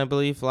QB 10, I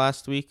believe,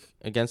 last week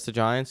against the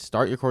Giants.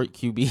 Start your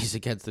QBs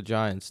against the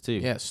Giants too.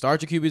 Yeah,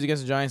 start your QBs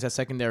against the Giants. That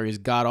secondary is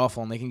god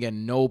awful, and they can get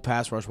no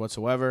pass rush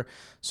whatsoever.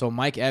 So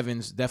Mike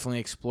Evans definitely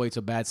exploits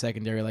a bad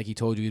secondary, like he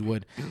told you he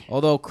would.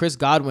 Although Chris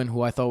Godwin,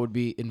 who I thought would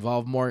be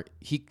involved more,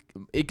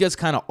 it just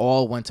kind of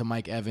all went to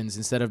Mike Evans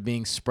instead of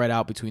being spread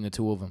out between the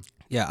two of them.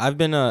 Yeah, I've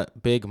been a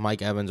big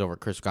Mike Evans over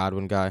Chris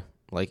Godwin guy.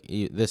 Like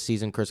this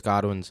season, Chris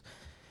Godwin's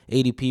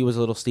ADP was a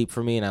little steep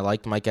for me, and I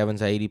liked Mike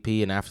Evans at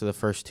ADP. And after the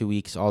first 2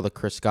 weeks, all the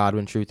Chris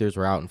Godwin truthers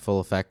were out in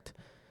full effect.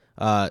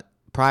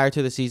 Prior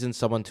to the season,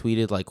 someone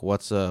tweeted, like,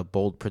 what's a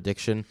bold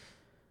prediction?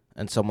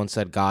 And someone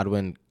said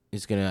Godwin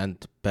is going to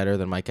end better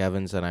than Mike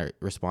Evans. And I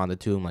responded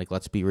to him, like,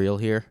 let's be real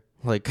here.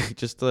 Like,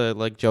 just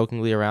like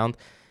jokingly around.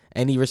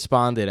 And he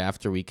responded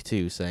after week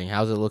 2 saying,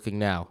 how's it looking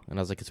now? And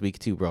I was like, it's week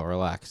 2, bro.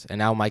 Relax. And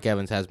now Mike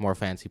Evans has more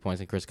fantasy points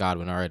than Chris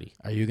Godwin already.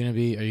 Are you gonna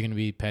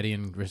be petty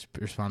and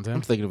respond to him?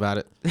 I'm thinking about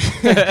it.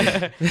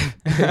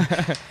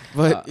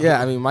 But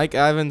yeah, I mean, Mike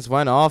Evans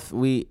went off.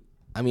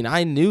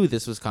 I knew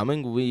this was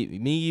coming.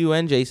 Me, you,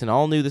 and Jason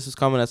all knew this was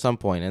coming at some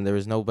point, and there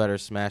was no better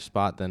smash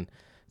spot than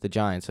the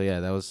Giants. So yeah,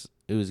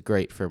 it was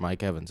great for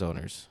Mike Evans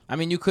owners. I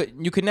mean, you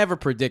could never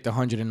predict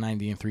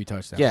 190 and 3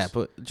 touchdowns. Yeah,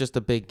 but just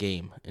a big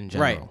game in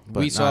general. Right. But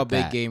We saw a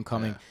big that. game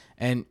coming. Yeah.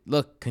 And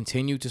look,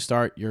 continue to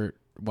start your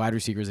wide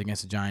receivers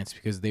against the Giants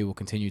because they will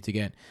continue to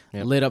get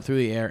lit up through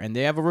the air. And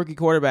they have a rookie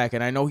quarterback,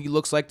 and I know he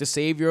looks like the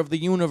savior of the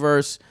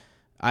universe.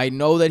 I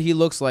know that he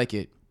looks like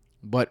it,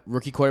 but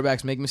rookie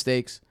quarterbacks make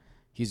mistakes.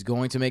 He's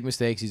going to make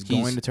mistakes. He's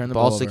going to turn the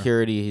ball over. Ball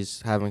security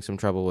he's having some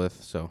trouble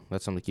with, so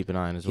that's something to keep an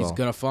eye on as well. He's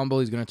going to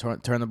fumble. He's going to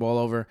turn the ball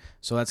over.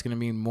 So that's going to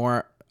mean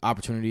more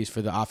opportunities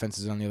for the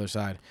offenses on the other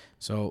side.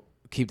 So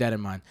keep that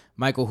in mind.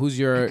 Michael, who's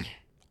your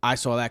I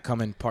saw that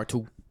coming part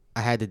 2?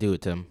 I had to do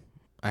it, Tim.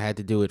 I had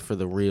to do it for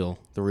the real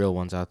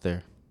ones out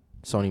there.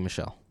 Sony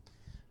Michel.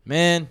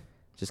 Man.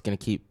 Just going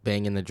to keep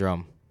banging the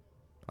drum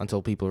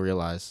until people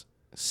realize.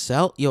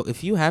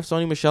 If you have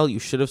Sony Michel, you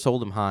should have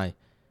sold him high,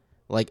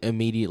 like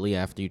immediately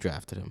after you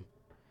drafted him.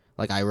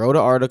 Like I wrote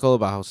an article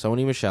about how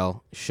Sony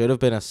Michel should have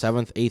been a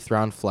 7th, 8th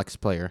round flex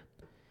player,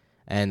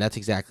 and that's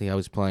exactly how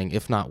he's playing,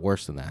 if not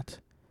worse than that.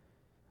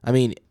 I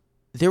mean,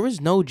 there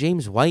was no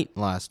James White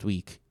last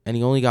week, and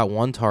he only got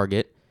 1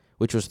 target,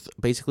 which was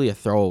basically a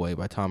throwaway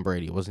by Tom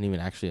Brady. It wasn't even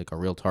actually like a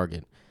real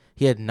target.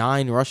 He had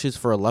 9 rushes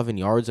for 11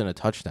 yards and a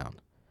touchdown.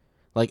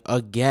 Like,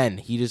 again,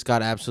 he just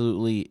got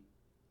absolutely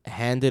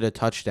handed a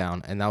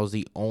touchdown, and that was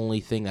the only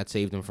thing that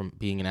saved him from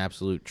being an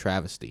absolute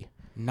travesty.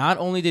 Not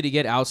only did he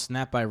get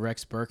outsnapped by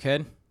Rex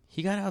Burkhead,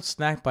 he got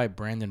outsnapped by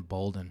Brandon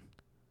Bolden.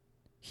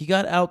 He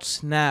got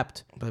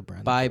outsnapped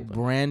by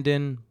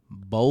Brandon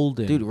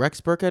Bolden. Dude,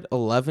 Rex Burkhead,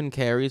 11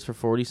 carries for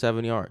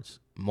 47 yards.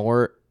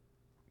 More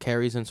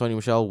carries than Sony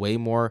Michel, way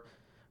more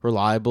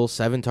reliable.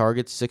 7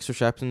 targets, 6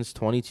 receptions,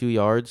 22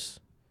 yards.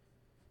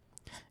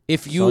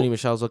 Sony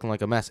Michel's looking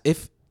like a mess.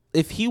 If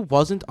he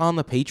wasn't on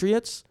the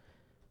Patriots,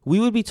 we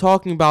would be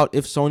talking about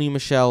if Sony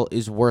Michel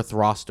is worth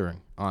rostering,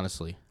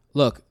 honestly.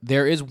 Look,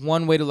 there is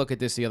one way to look at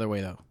this the other way,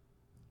 though.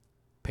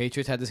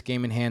 Patriots had this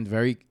game in hand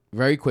very,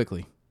 very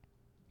quickly.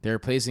 They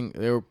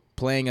were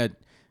playing a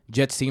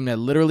Jets team that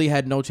literally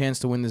had no chance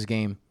to win this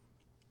game.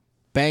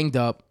 Banged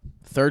up,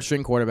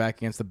 3rd-string quarterback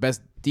against the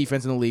best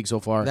defense in the league so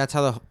far. That's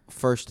how the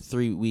first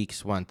 3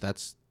 weeks went.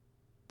 That's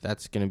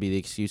going to be the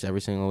excuse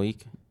every single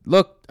week.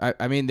 Look,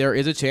 I mean, there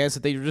is a chance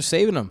that they were just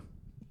saving him,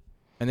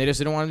 and they just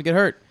didn't want him to get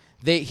hurt.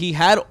 He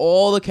had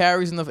all the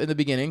carries in the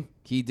beginning.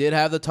 He did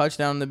have the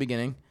touchdown in the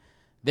beginning.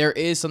 There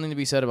is something to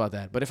be said about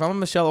that. But if I'm a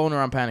Michel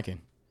owner, I'm panicking.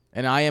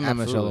 And I am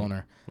Absolutely. a Michel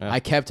owner. Yeah. I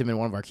kept him in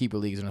one of our keeper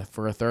leagues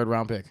for a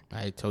 3rd-round pick.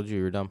 I told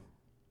you were dumb.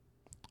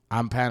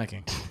 I'm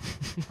panicking.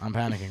 I'm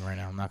panicking right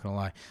now. I'm not going to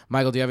lie.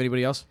 Michael, do you have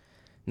anybody else?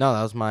 No,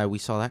 that was we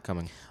saw that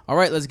coming. All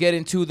right, let's get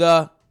into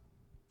the...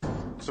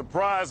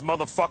 Surprise,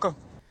 motherfucker.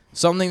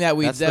 Something that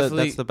we that's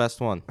the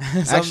best one.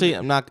 Actually,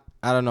 I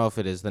don't know if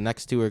it is. The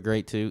next 2 are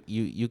great too.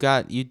 You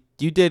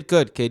did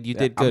good, kid. You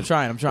did good.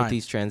 I'm trying. With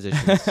these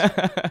transitions.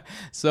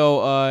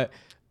 So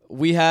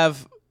we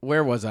have.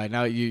 Where was I?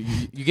 Now you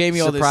gave me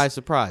all this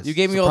surprise. You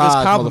gave me all this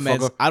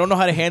compliments. I don't know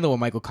how to handle when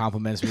Michael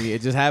compliments me.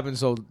 It just happens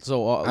so.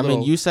 I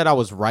mean, you said I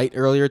was right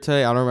earlier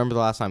today. I don't remember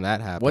the last time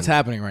that happened. What's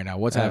happening right now?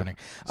 What's happening?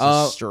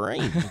 It's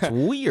strange. It's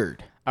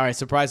weird. All right,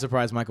 surprise.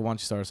 Michael, why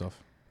don't you start us off?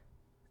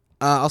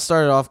 I'll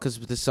start it off because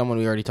this is someone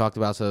we already talked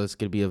about, so it's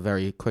going to be a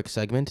very quick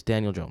segment.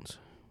 Daniel Jones.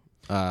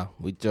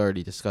 We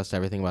already discussed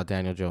everything about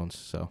Daniel Jones,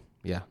 so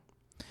yeah.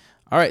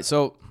 All right,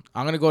 so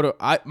I'm gonna go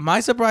to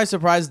my surprise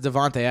is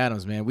Davante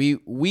Adams, man.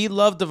 We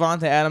love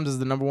Davante Adams as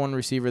the number 1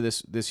 receiver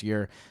this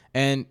year,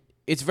 and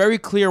it's very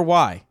clear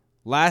why.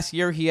 Last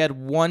year he had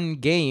 1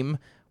 game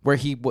where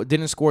he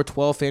didn't score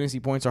 12 fantasy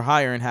points or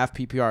higher in half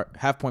point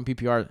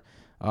PPR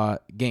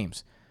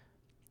games.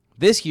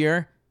 This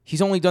year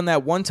He's only done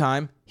that one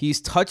time.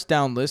 He's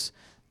touchdownless.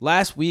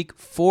 Last week,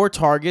 4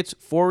 targets,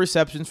 4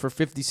 receptions for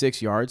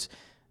 56 yards.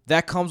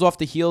 That comes off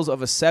the heels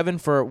of a 7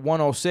 for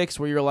 106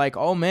 where you're like,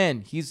 oh,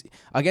 man, he's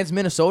against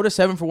Minnesota,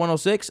 7 for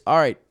 106. All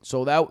right,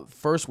 so that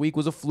first week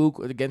was a fluke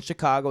against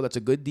Chicago. That's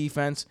a good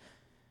defense.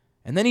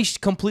 And then he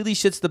completely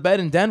shits the bed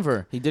in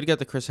Denver. He did get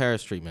the Chris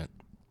Harris treatment.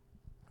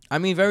 I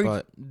mean,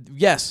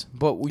 yes,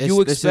 but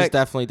This is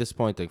definitely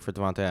disappointing for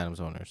Devontae Adams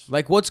owners.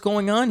 Like, what's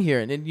going on here?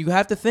 And you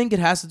have to think it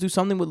has to do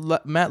something with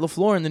Matt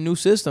LaFleur and the new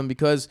system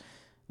because,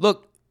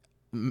 look,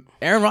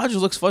 Aaron Rodgers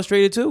looks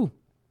frustrated too.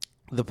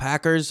 The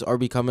Packers are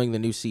becoming the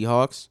new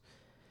Seahawks,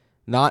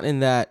 not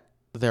in that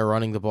they're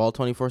running the ball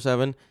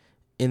 24/7,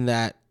 in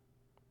that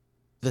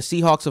the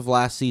Seahawks of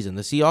last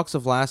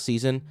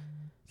season,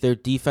 their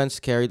defense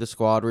carried the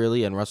squad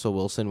really, and Russell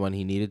Wilson when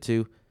he needed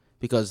to,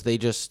 because they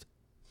just,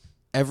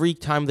 every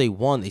time they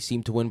won, they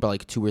seemed to win by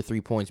like 2 or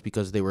 3 points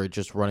because they were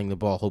just running the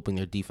ball, hoping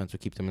their defense would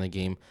keep them in the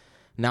game.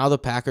 Now the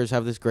Packers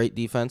have this great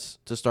defense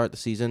to start the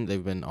season.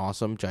 They've been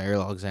awesome. Jair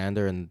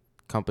Alexander and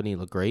company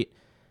look great.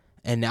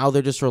 And now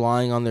they're just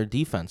relying on their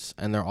defense.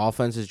 And their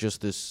offense is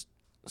just this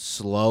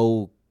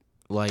slow,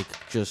 like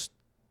just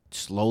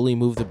slowly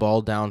move the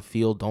ball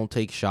downfield, don't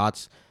take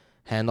shots,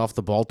 hand off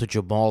the ball to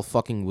Jamal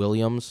fucking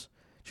Williams.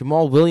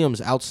 Jamal Williams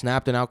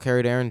outsnapped and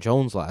outcarried Aaron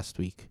Jones last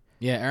week.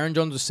 Yeah, Aaron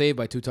Jones was saved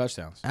by 2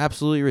 touchdowns.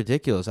 Absolutely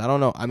ridiculous. I don't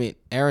know. I mean,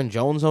 Aaron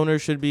Jones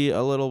owners should be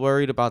a little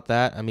worried about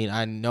that. I mean,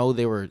 I know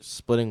they were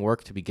splitting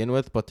work to begin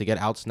with, but to get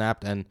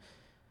outsnapped and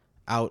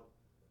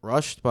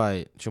outrushed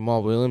by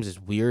Jamal Williams is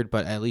weird,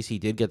 but at least he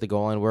did get the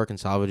goal line work and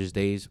salvage his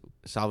day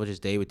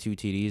with 2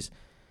 TDs.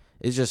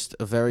 It's just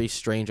a very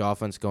strange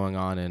offense going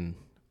on in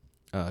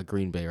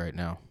Green Bay right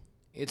now.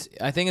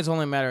 I think it's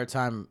only a matter of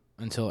time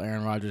until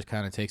Aaron Rodgers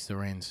kind of takes the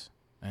reins.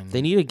 And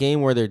they need a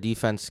game where their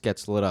defense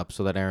gets lit up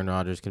so that Aaron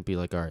Rodgers can be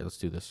like, all right, let's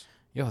do this.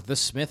 Yo, the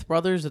Smith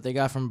brothers that they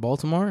got from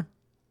Baltimore,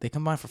 they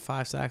combined for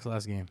 5 sacks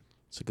last game.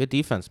 It's a good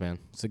defense, man.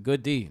 It's a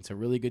good D. It's a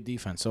really good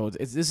defense. So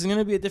this is going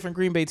to be a different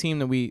Green Bay team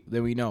than we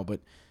know.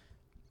 But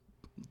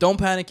don't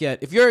panic yet.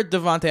 If you're a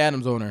Devontae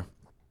Adams owner,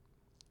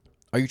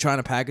 are you trying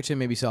to package him,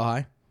 maybe sell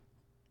high?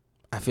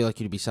 I feel like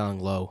you'd be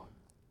selling low.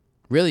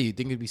 Really? You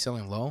think you'd be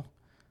selling low?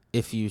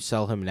 If you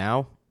sell him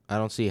now, I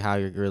don't see how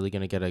you're really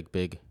going to get a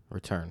big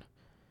return.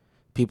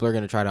 People are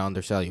going to try to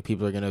undersell you.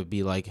 People are going to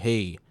be like,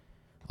 hey,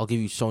 I'll give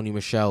you Sony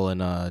Michel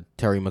and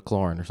Terry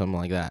McLaurin or something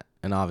like that.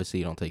 And obviously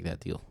you don't take that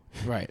deal.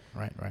 Right.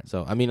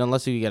 So, I mean,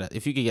 unless you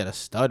if you could get a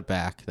stud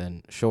back,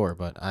 then sure,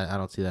 but I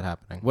don't see that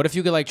happening. What if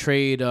you could, like,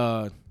 trade,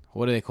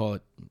 what do they call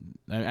it?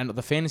 And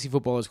the fantasy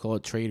footballers call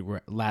it trade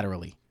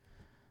laterally.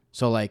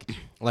 So, like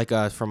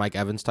for Mike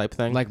Evans type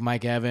thing? Like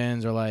Mike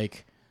Evans or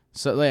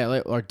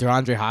or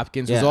DeAndre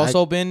Hopkins,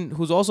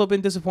 who's also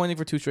been disappointing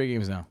for 2 straight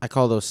games now. I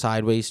call those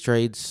sideways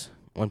trades.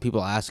 When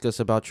people ask us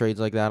about trades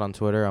like that on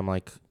Twitter, I'm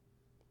like,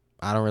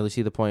 I don't really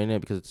see the point in it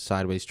because it's a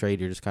sideways trade.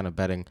 You're just kind of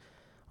betting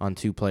on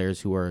 2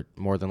 players who are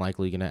more than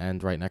likely going to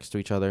end right next to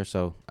each other.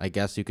 So I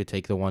guess you could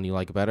take the one you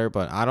like better,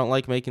 but I don't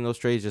like making those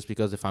trades just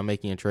because if I'm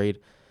making a trade,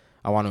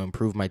 I want to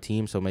improve my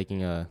team. So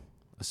making a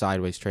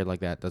sideways trade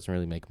like that doesn't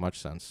really make much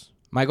sense.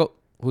 Michael,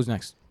 who's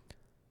next?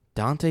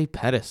 Dante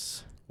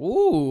Pettis.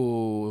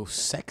 Ooh,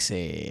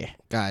 sexy.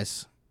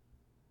 Guys,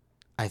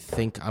 I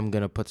think I'm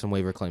going to put some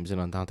waiver claims in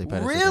on Dante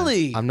Pettis.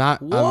 Really? Again. I'm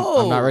not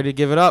Whoa. ready to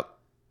give it up.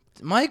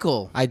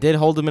 Michael. I did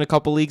hold him in a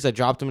couple leagues. I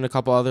dropped him in a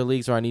couple other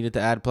leagues where I needed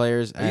to add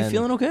players. Are you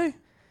feeling okay?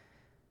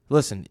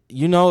 Listen,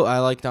 you know I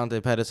like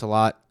Dante Pettis a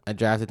lot. I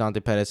drafted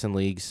Dante Pettis in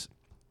leagues.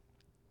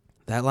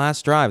 That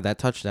last drive, that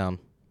touchdown,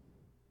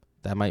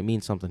 that might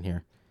mean something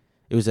here.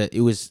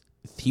 He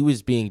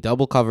was being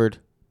double covered.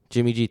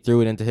 Jimmy G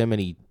threw it into him,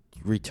 and he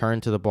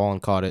returned to the ball and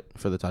caught it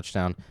for the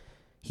touchdown.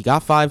 He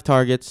got 5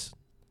 targets.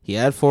 He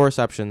had 4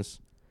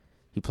 receptions.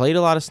 He played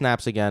a lot of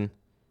snaps again.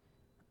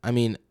 I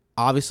mean,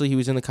 obviously he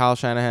was in the Kyle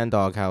Shanahan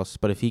doghouse,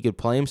 but if he could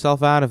play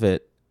himself out of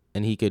it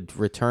and he could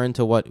return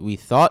to what we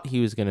thought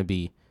he was going to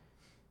be,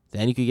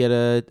 then you could get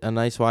a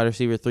nice wide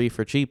receiver 3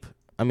 for cheap.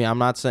 I mean, I'm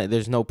not saying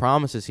there's no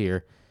promises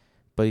here,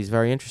 but he's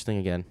very interesting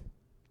again.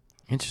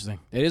 Interesting.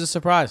 It is a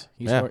surprise.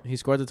 He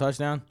scored the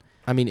touchdown.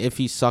 I mean, if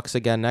he sucks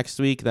again next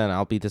week, then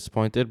I'll be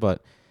disappointed,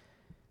 but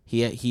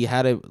he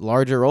had a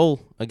larger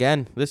role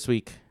again this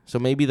week. So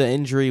maybe the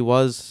injury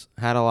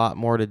had a lot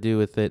more to do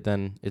with it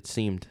than it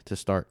seemed to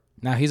start.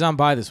 Now, he's on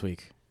bye this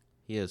week.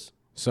 He is.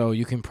 So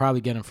you can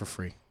probably get him for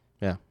free.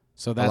 Yeah.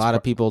 So that's a lot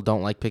of people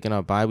don't like picking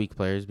up bye week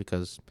players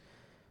because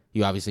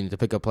you obviously need to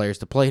pick up players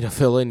to play to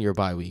fill in your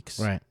bye weeks.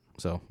 Right.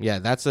 So, yeah,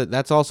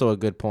 that's also a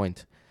good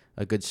point,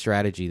 a good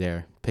strategy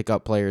there. Pick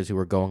up players who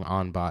are going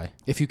on bye.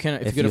 If you can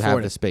afford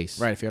have the space.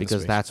 Right, if you have because the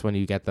space. That's when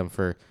you get them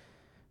for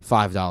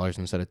 $5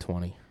 instead of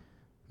 $20.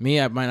 Me,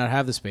 I might not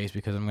have the space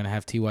because I'm going to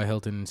have T.Y.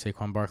 Hilton and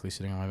Saquon Barkley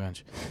sitting on my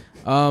bench.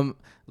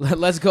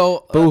 Let's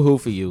go. Boo-hoo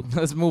for you.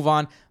 Let's move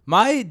on.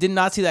 Did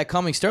not see that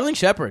coming. Sterling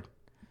Shepard.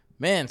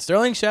 Man,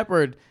 Sterling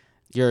Shepard.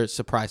 Your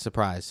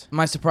surprise.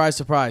 My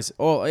surprise.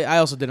 Oh, I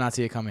also did not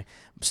see it coming.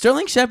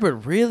 Sterling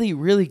Shepard really,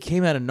 really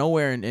came out of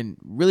nowhere and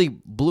really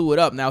blew it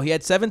up. Now, he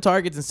had 7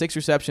 targets and 6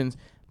 receptions,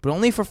 but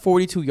only for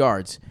 42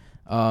 yards.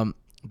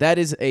 That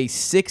is a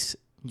 6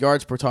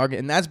 yards per target,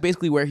 and that's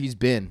basically where he's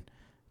been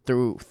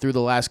through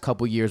the last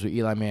couple years with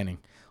Eli Manning.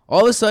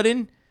 All of a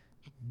sudden,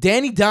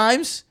 Daniel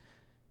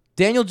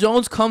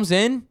Jones comes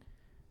in,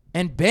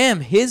 and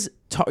bam, his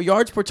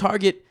yards per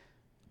target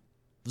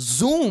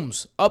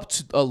zooms up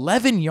to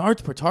 11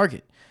 yards per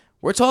target.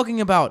 We're talking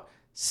about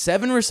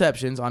 7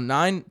 receptions on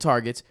 9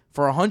 targets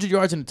for 100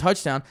 yards and a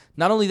touchdown.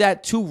 Not only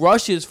that, 2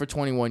 rushes for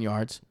 21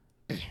 yards.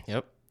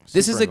 Yep.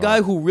 This is a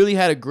guy who really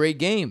had a great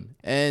game,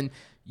 and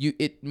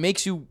it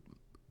makes you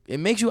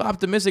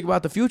optimistic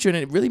about the future, and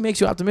it really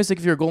makes you optimistic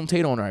if you're a Golden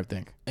Tate owner, I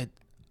think.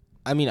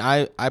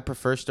 I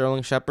prefer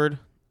Sterling Shepard.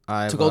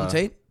 To Golden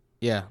Tate?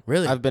 Yeah.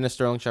 Really? I've been a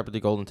Sterling Shepard to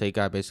Golden Tate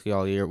guy basically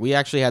all year. We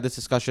actually had this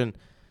discussion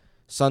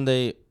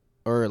Sunday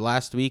or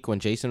last week when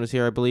Jason was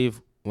here, I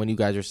believe, when you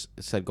guys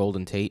said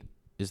Golden Tate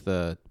is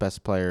the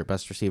best player,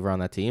 best receiver on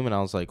that team. And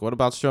I was like, what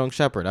about Sterling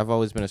Shepard? I've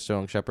always been a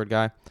Sterling Shepard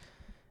guy.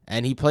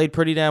 And he played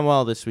pretty damn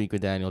well this week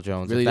with Daniel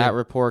Jones. Really if that did.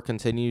 rapport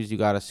continues, you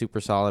got a super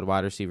solid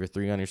wide receiver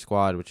 3 on your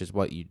squad, which is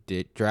what you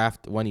did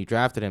draft. When you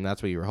drafted him,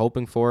 that's what you were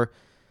hoping for.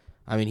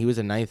 I mean, he was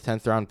a 9th,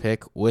 10th round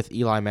pick with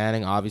Eli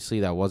Manning.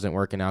 Obviously, that wasn't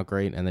working out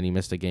great, and then he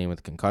missed a game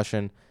with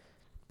concussion.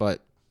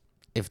 But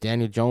if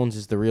Daniel Jones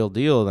is the real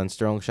deal, then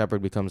Sterling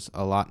Shepard becomes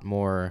a lot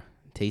more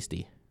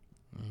tasty.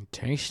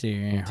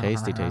 Tasty.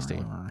 Tasty.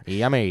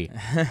 Yummy.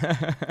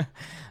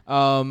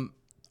 All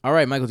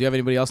right, Michael, do you have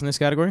anybody else in this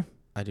category?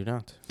 I do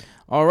not.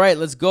 All right,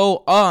 let's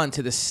go on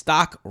to the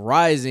stock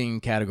rising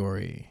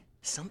category.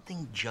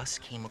 Something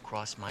just came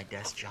across my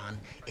desk, John.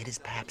 It is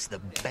perhaps the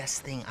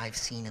best thing I've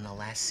seen in the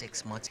last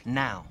 6 months.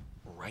 Now,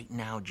 right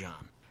now,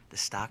 John, the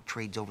stock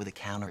trades over the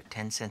counter at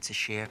 10 cents a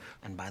share.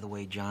 And by the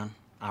way, John,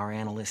 our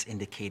analysts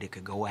indicate it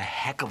could go a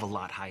heck of a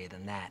lot higher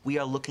than that. We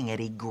are looking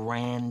at a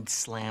grand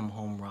slam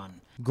home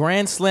run.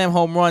 Grand slam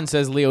home run,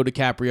 says Leo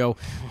DiCaprio.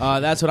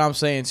 That's what I'm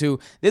saying, too.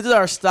 This is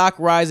our stock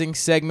rising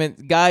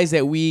segment. Guys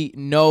that we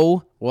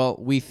know, well,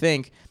 we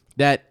think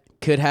that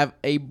could have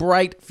a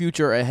bright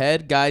future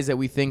ahead. Guys that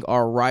we think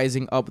are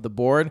rising up the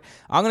board.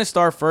 I'm going to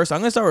start first. I'm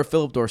going to start with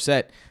Philip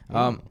Dorsett.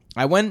 I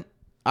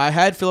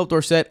had Philip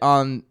Dorsett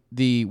on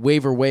the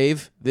waiver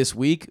wave this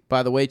week.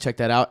 By the way, check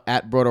that out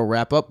at Brodo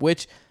Wrap Up,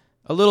 which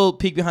a little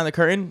peek behind the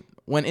curtain.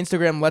 When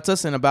Instagram lets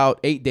us in about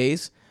 8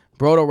 days,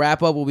 Brodo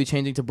Wrap Up will be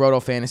changing to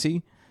Brodo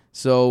Fantasy.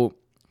 So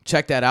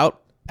check that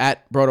out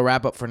at Brodo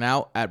Wrap Up for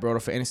now, at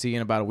Brodo Fantasy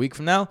in about a week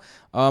from now.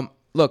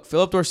 Look,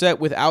 Philip Dorsett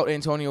without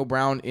Antonio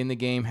Brown in the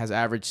game has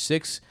averaged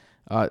 6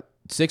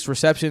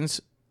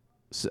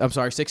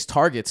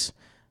 targets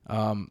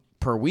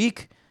per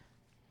week.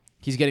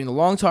 He's getting the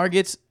long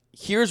targets.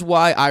 Here's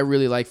why I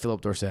really like Philip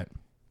Dorsett.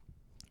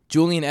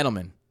 Julian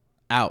Edelman,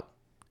 out.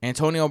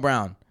 Antonio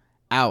Brown,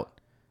 out.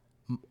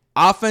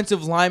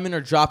 Offensive linemen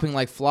are dropping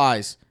like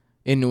flies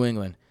in New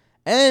England.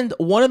 And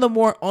one of the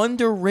more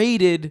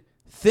underrated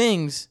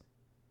things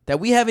that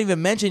we haven't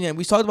even mentioned yet,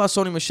 we talked about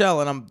Sony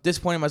Michel, and I'm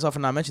disappointed in myself for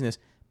not mentioning this.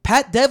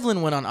 Pat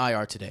Devlin went on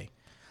IR today.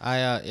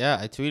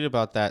 I tweeted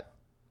about that.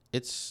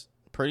 It's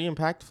pretty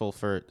impactful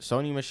for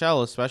Sony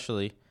Michel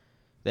especially.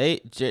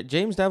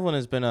 James Devlin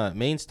has been a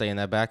mainstay in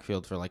that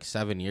backfield for like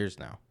 7 years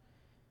now.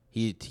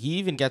 He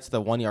even gets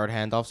the 1 yard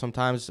handoff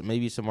sometimes.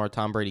 Maybe some more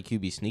Tom Brady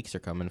QB sneaks are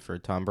coming for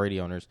Tom Brady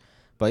owners.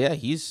 But yeah,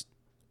 he's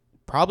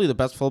probably the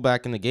best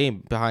fullback in the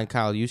game behind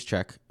Kyle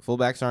Juszczyk.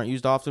 Fullbacks aren't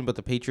used often, but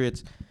the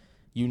Patriots,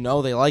 you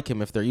know they like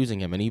him if they're using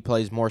him, and he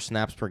plays more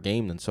snaps per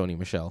game than Sony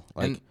Michel.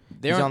 Like,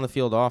 he's on the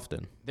field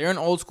often. They're an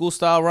old school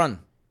style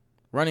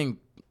running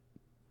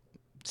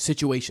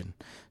situation.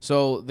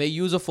 So they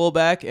use a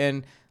fullback,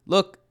 and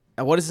look,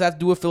 what does that have to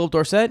do with Philip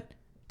Dorsett?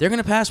 They're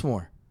going to pass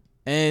more,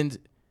 and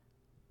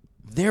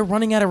they're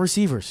running out of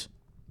receivers.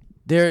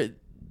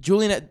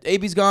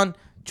 AB's gone.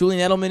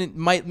 Julian Edelman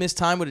might miss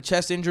time with a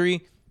chest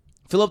injury.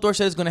 Philip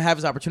Dorsett is going to have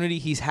his opportunity.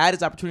 He's had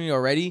his opportunity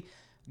already.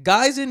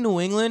 Guys in New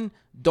England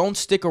don't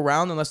stick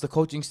around unless the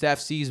coaching staff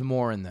sees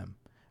more in them,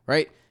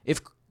 right? If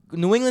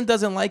New England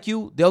doesn't like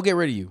you, they'll get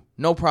rid of you.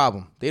 No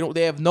problem. They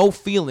have no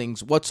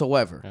feelings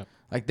whatsoever. Yep.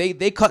 Like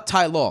they cut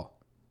Ty Law.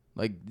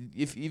 Like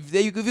if you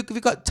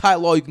cut Ty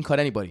Law, you can cut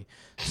anybody.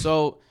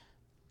 So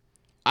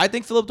I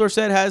think Philip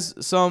Dorsett has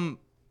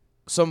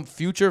some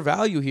future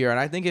value here, and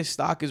I think his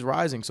stock is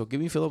rising. So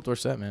give me Philip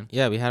Dorsett, man.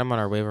 Yeah, we had him on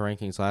our waiver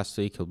rankings last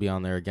week. He'll be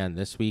on there again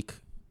this week.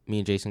 Me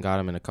and Jason got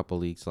him in a couple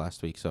leagues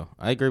last week. So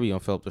I agree with you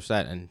on Philip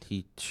Dorsett, and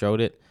he showed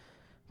it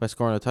by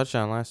scoring a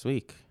touchdown last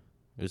week.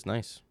 It was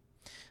nice.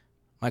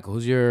 Michael,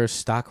 who's your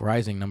stock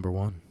rising number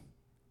 1?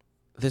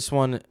 This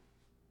one,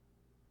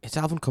 it's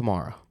Alvin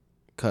Kamara.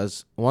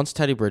 Because once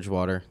Teddy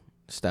Bridgewater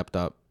stepped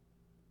up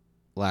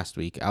last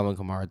week, Alvin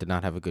Kamara did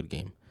not have a good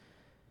game.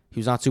 He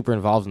was not super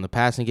involved in the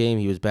passing game.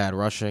 He was bad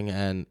rushing,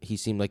 and he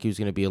seemed like he was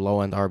going to be a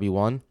low-end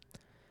RB1.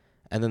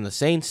 And then the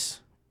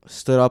Saints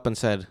stood up and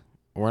said,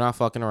 we're not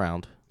fucking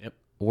around. Yep.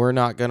 We're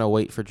not going to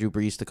wait for Drew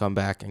Brees to come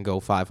back and go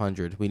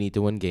 500. We need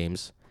to win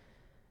games.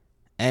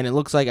 And it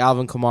looks like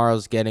Alvin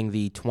Kamara's getting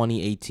the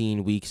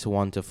 2018 weeks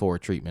 1 to 4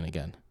 treatment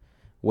again,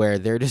 where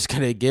they're just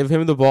going to give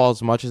him the ball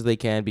as much as they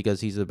can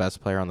because he's the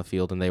best player on the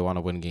field and they want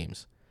to win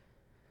games.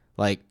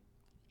 Like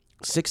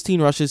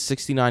 16 rushes,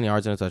 69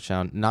 yards and a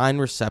touchdown. 9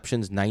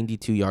 receptions,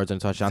 92 yards and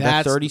a touchdown.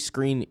 That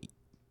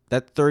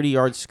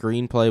 30-yard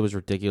screen play was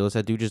ridiculous.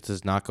 That dude just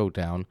does not go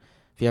down.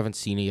 If you haven't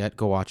seen it yet,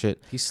 go watch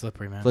it. He's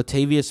slippery, man.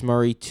 Latavius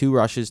Murray, 2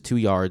 rushes, 2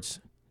 yards,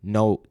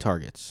 no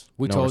targets.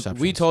 We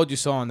receptions. told you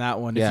so on that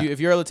one. Yeah. If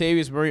you're a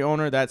Latavius Murray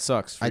owner, that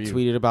sucks for I you.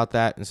 tweeted about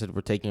that and said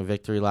we're taking a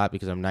victory lap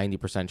because I'm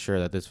 90% sure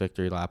that this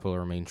victory lap will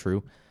remain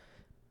true.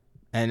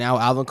 And now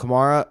Alvin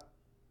Kamara,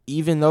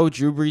 even though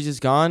Drew Brees is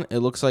gone, it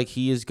looks like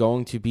he is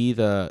going to be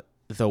the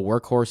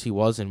workhorse he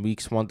was in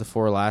weeks 1 to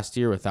 4 last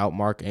year without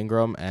Mark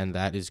Ingram, and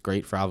that is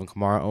great for Alvin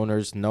Kamara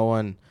owners. No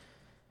one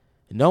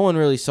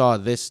really saw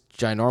this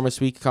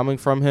ginormous week coming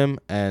from him,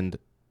 and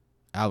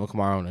Alvin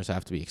Kamara owners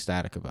have to be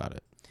ecstatic about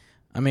it.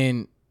 I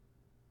mean,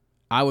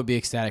 I would be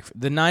ecstatic.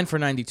 The 9 for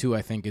 92,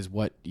 I think, is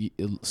what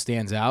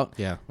stands out.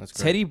 Yeah, that's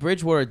great. Teddy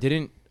Bridgewater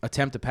didn't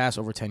attempt to pass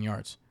over 10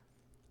 yards.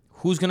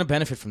 Who's going to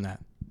benefit from that?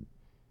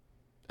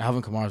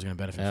 Alvin Kamara is going to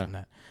benefit from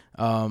that.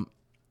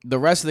 The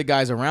rest of the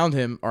guys around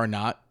him are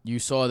not. You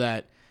saw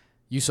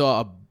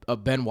a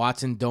Ben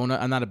Watson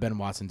donut. Not a Ben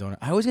Watson donut.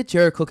 I always get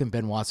Jared Cook and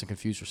Ben Watson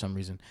confused for some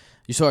reason.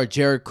 You saw a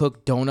Jared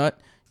Cook donut.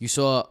 You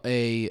saw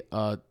a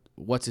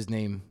what's his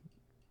name?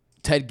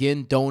 Ted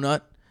Ginn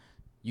donut.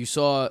 You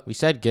saw We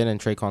said Ginn and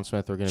Traquan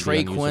Smith were going to be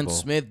unusable. Traquan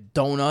Smith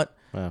donut.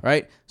 Yeah.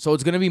 Right? So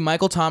it's going to be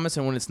Michael Thomas,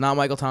 and when it's not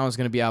Michael Thomas, it's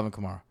going to be Alvin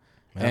Kamara.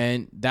 Yeah.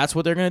 And that's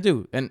what they're going to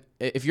do. And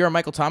if you're a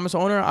Michael Thomas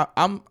owner,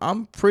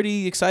 I'm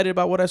pretty excited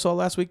about what I saw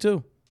last week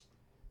too.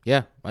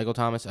 Yeah, Michael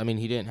Thomas. I mean,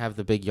 he didn't have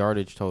the big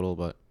yardage total,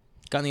 but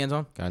got in the end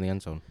zone. Got in the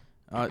end zone.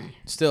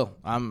 Still,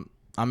 I'm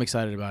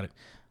excited about it.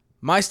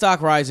 My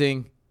stock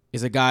rising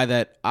is a guy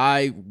that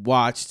I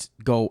watched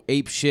go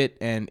ape shit,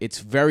 and it's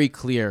very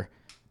clear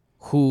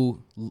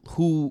who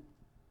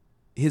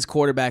his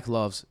quarterback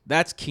loves.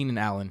 That's Keenan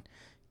Allen.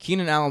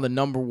 Keenan Allen, the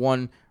number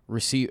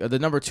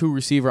 2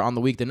 receiver on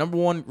the week, the number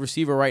 1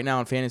 receiver right now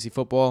in fantasy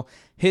football.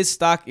 His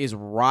stock is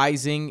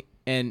rising,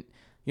 and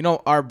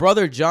our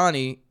brother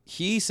Johnny,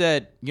 he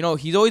said,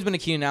 he's always been a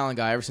Keenan Allen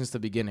guy ever since the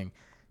beginning.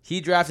 He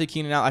drafted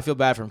Keenan Allen. I feel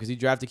bad for him because he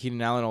drafted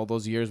Keenan Allen all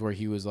those years where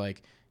he was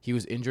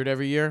injured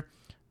every year.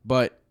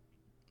 But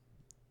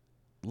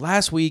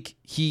last week,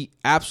 he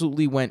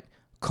absolutely went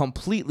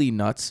completely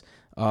nuts.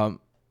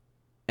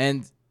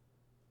 And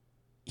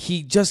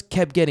he just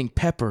kept getting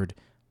peppered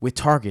with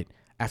target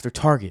after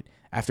target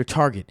after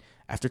target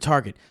after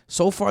target.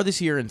 So far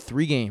this year in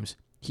 3 games,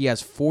 he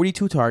has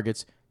 42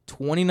 targets,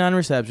 29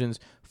 receptions,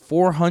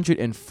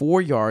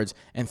 404 yards,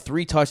 and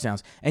 3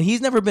 touchdowns. And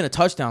he's never been a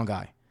touchdown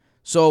guy.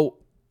 So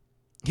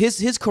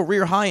his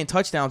career high in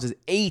touchdowns is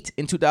 8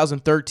 in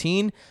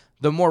 2013.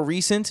 The more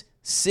recent,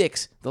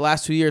 6 the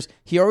last 2 years.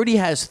 He already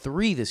has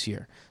 3 this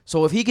year.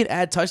 So if he could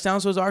add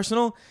touchdowns to his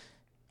arsenal,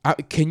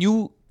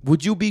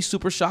 would you be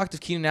super shocked if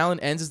Keenan Allen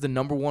ends as the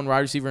number 1 wide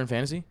receiver in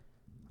fantasy?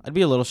 I'd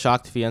be a little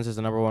shocked if he ends as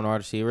the number 1 wide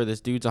receiver.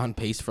 This dude's on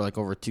pace for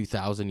over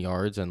 2,000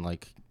 yards and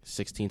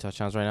 16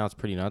 touchdowns right now. It's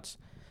pretty nuts.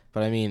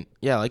 But I mean,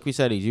 yeah, like we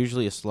said, he's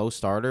usually a slow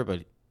starter,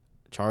 but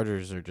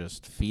Chargers are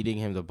just feeding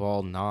him the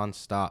ball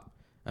nonstop.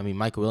 I mean,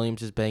 Mike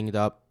Williams is banged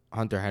up.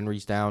 Hunter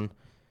Henry's down.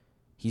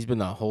 He's been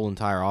the whole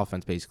entire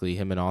offense, basically,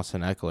 him and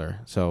Austin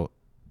Eckler. So,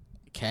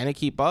 can it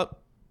keep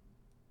up?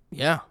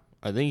 Yeah.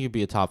 I think he'd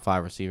be a top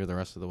 5 receiver the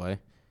rest of the way.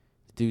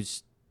 The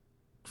dude's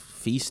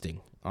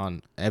feasting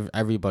on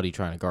everybody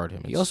trying to guard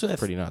him. It's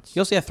pretty nuts. He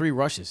also had 3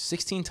 rushes,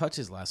 16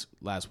 touches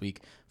last week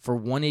for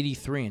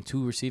 183 and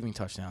 2 receiving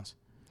touchdowns.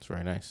 It's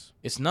very nice.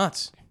 It's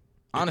nuts.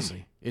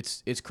 Honestly,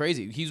 it's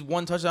crazy. He's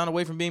 1 touchdown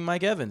away from being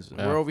Mike Evans.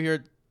 Yeah. We're over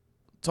here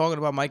talking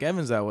about Mike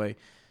Evans that way.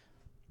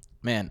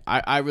 Man,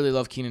 I really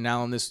love Keenan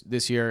Allen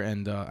this year,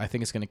 and I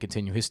think it's going to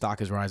continue. His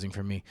stock is rising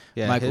for me.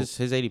 Yeah, Michael, his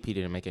ADP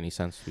didn't make any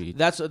sense.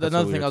 That's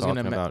another thing I was going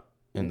to about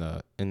in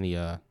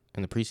the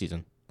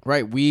preseason.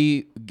 Right,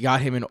 we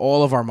got him in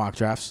all of our mock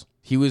drafts.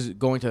 He was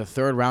going to the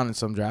 3rd round in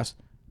some drafts.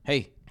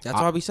 Hey, that's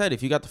why we said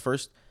if you got the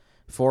first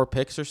 4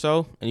 picks or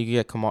so, and you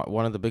could get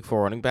one of the big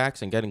 4 running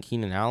backs and getting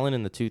Keenan Allen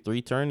in the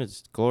 2-3 turn,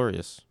 it's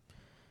glorious.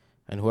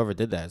 And whoever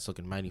did that is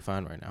looking mighty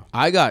fine right now.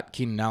 I got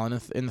Keenan Allen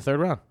in the 3rd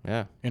round.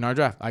 Yeah. In our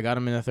draft. I got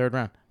him in the 3rd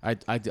round. I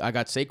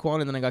got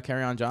Saquon, and then I got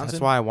Kerryon Johnson.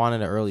 That's why I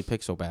wanted an early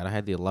pick so bad. I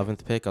had the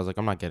 11th pick. I was like,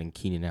 I'm not getting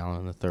Keenan Allen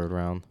in the 3rd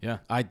round. Yeah,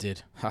 I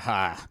did.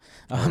 Haha.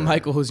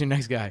 Michael, who's your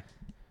next guy?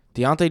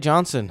 Deontay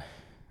Johnson.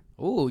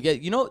 Oh, yeah.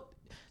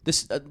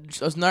 This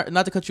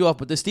not to cut you off,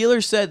 but the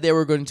Steelers said they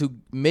were going to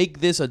make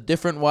this a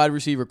different wide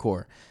receiver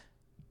core.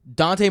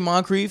 Dante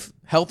Moncrief,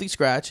 healthy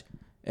scratch.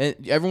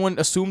 And everyone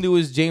assumed it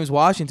was James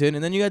Washington,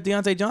 and then you got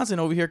Deontay Johnson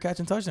over here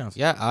catching touchdowns.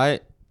 Yeah,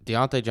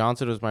 Deontay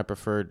Johnson was my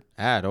preferred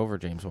add over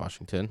James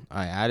Washington.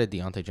 I added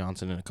Deontay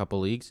Johnson in a couple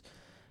leagues.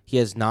 He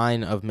has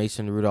 9 of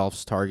Mason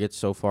Rudolph's targets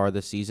so far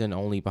this season,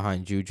 only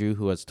behind Juju,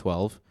 who has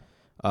 12.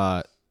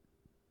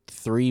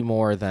 3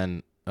 more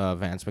than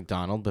Vance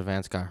McDonald, but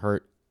Vance got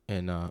hurt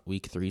in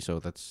week 3, so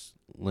that's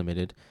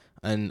limited.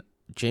 And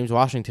James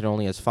Washington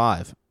only has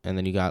 5, and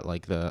then you got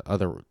the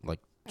other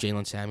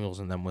Jalen Samuels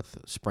and them with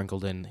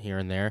sprinkled in here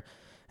and there.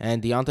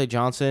 And Deontay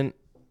Johnson,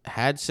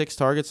 had 6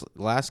 targets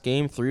last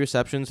game, 3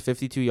 receptions,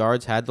 52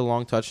 yards, had the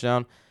long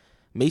touchdown.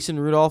 Mason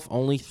Rudolph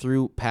only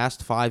threw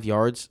past 5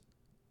 yards,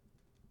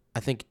 I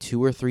think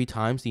 2 or 3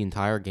 times the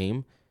entire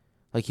game.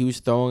 Like, he was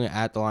throwing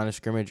at the line of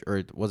scrimmage,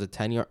 or was it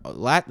 10 yards?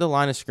 At the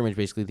line of scrimmage,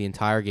 basically, the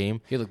entire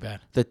game. He looked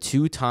bad. The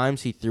 2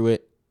 times he threw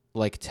it,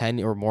 like,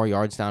 10 or more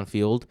yards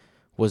downfield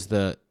was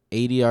the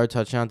 80-yard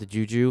touchdown to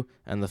Juju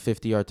and the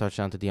 50-yard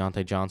touchdown to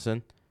Deontay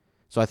Johnson.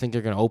 So I think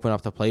they're going to open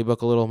up the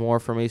playbook a little more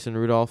for Mason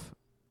Rudolph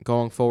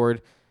going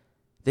forward.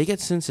 They get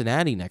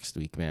Cincinnati next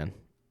week, man.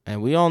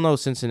 And we all know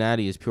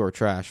Cincinnati is pure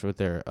trash with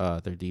their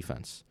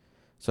defense.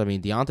 So, I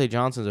mean, Deontay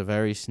Johnson's a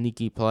very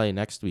sneaky play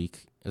next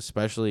week,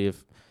 especially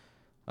if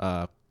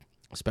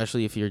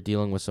you're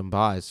dealing with some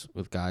buys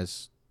with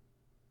guys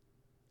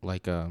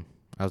like, I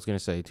was going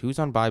to say, who's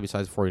on bye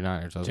besides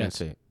 49ers? I was going to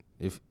say,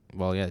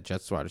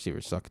 Jets wide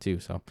receivers suck too,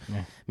 so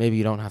maybe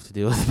you don't have to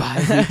deal with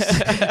bye weeks.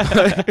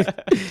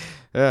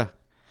 Yeah,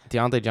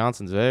 Deontay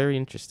Johnson's very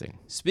interesting.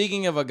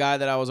 Speaking of a guy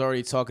that I was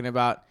already talking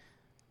about,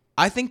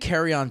 I think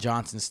Kerryon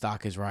Johnson's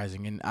stock is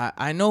rising, and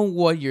I know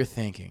what you're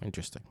thinking.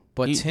 Interesting.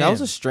 But that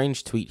was a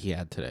strange tweet he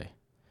had today.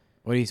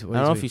 I don't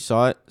know if you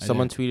saw it.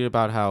 Someone tweeted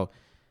about how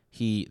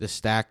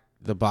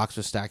the box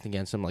was stacked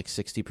against him like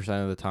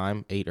 60% of the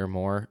time, 8 or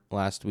more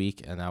last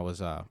week, and that was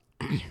the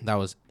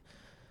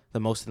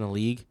most in the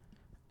league.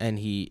 And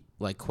he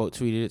like quote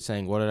tweeted it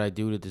saying, "What did I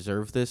do to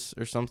deserve this?"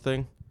 or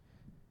something.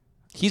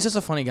 He's just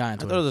a funny guy. I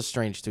thought it was a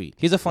strange tweet.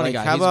 He's a funny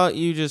guy. How about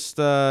you just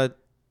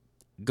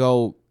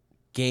go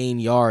gain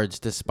yards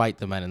despite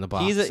the men in the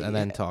box and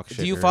then talk shit?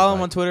 Do you follow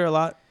him on Twitter a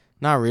lot?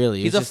 Not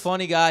really. He's a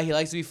funny guy. He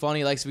likes to be funny.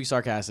 He likes to be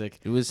sarcastic.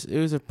 It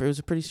was a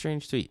pretty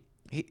strange tweet.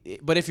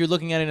 But if you're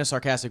looking at it in a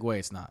sarcastic way,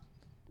 it's not.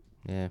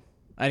 Yeah.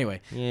 Anyway.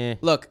 Yeah.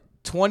 Look,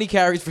 20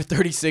 carries for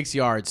 36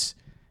 yards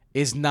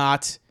is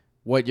not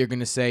what you're going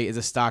to say is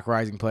a stock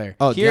rising player.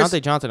 Oh,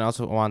 Deontay Johnson, I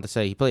also wanted to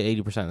say he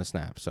played 80% of the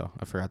snaps, so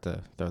I forgot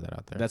to throw that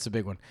out there. That's a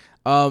big one.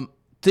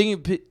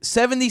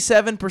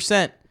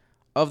 77%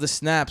 of the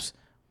snaps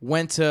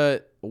went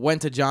to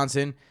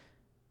Johnson.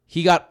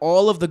 He got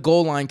all of the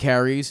goal line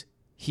carries.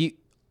 The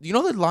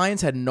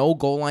Lions had no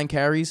goal line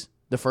carries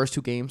the first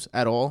 2 games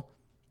at all.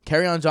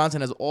 Kerryon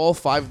Johnson has all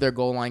 5 of their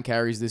goal line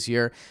carries this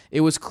year.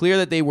 It was clear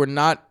that they were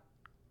not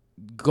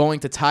going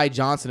to tie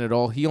Johnson at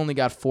all. He only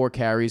got 4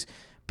 carries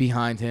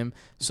behind him.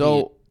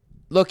 So,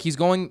 look, he's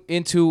going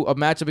into a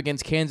matchup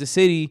against Kansas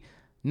City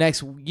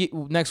next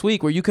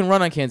week where you can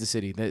run on Kansas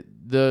City.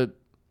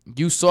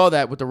 You saw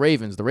that with the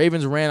Ravens. The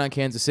Ravens ran on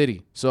Kansas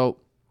City. So,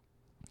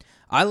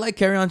 I like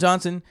Kerryon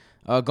Johnson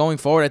going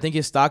forward. I think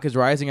his stock is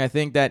rising. I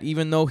think that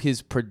even though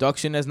his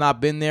production has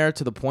not been there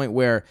to the point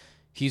where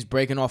he's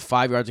breaking off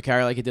 5 yards a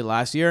carry like he did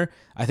last year,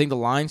 I think the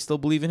Lions still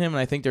believe in him, and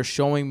I think they're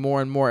showing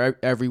more and more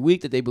every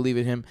week that they believe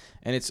in him,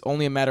 and it's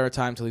only a matter of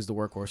time until he's the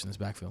workhorse in this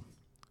backfield.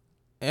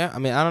 Yeah, I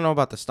mean, I don't know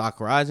about the stock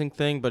rising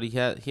thing, but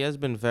he has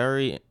been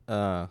very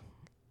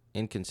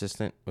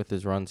inconsistent with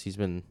his runs. He's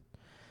been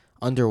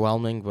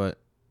underwhelming, but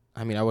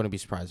I mean, I wouldn't be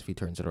surprised if he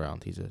turns it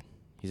around. He's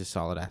a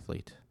solid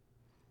athlete.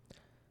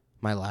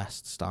 My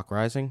last stock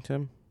rising,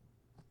 Tim.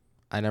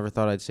 I never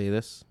thought I'd say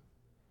this.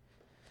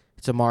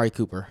 It's Amari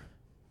Cooper.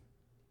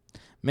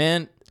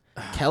 Man,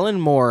 Kellen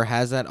Moore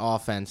has that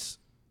offense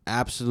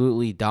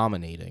absolutely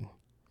dominating.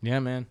 Yeah,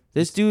 man.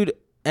 This dude,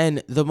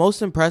 and the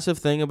most impressive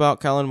thing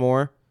about Kellen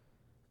Moore,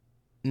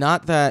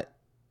 not that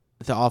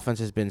the offense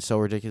has been so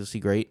ridiculously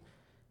great,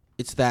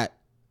 it's that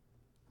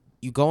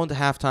you go into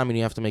halftime and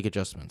you have to make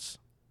adjustments.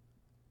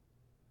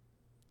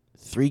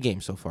 3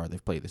 games so far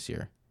they've played this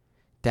year.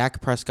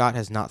 Dak Prescott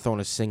has not thrown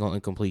a single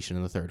incompletion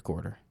in the third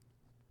quarter.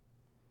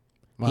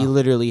 Wow. He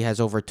literally has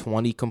over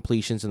 20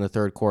 completions in the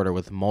third quarter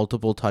with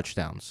multiple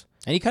touchdowns.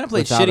 And he kind of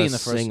played shitty in the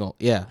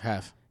first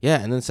half. Yeah,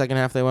 and then the second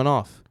half they went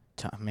off.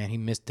 Man, he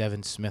missed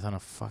Devin Smith on a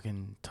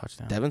fucking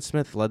touchdown. Devin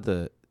Smith led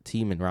the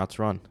team in routes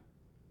run.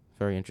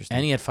 Very interesting.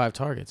 And he had 5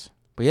 targets.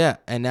 But yeah,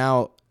 and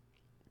now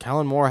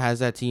Kellen Moore has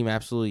that team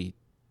absolutely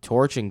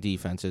torching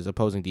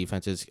opposing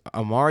defenses.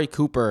 Amari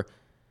Cooper,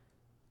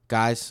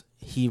 guys,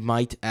 he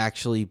might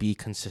actually be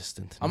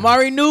consistent now.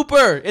 Amari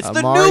Nooper. It's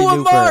the new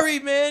Amari,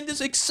 man.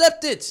 Just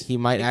accept it. He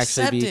might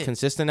actually be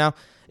consistent now.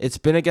 It's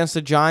been against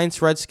the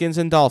Giants, Redskins,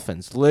 and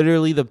Dolphins.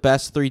 Literally the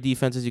best 3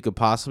 defenses you could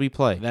possibly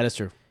play. That is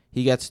true.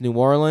 He gets New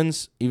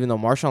Orleans, even though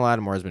Marshawn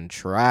Lattimore has been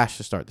trash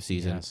to start the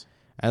season. Yes.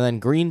 And then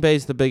Green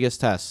Bay's the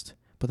biggest test.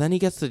 But then he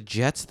gets the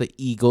Jets, the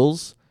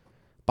Eagles,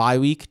 bye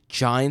week,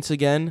 Giants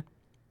again,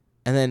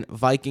 and then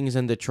Vikings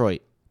and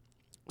Detroit.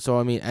 So,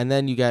 I mean, and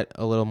then you get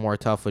a little more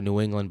tough with New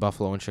England,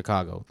 Buffalo, and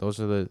Chicago. Those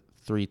are the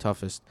 3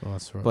 toughest.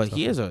 But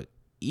he has a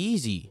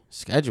easy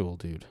schedule,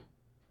 dude.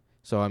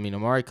 So, I mean,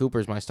 Amari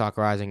Cooper's my stock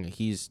rising.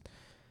 He's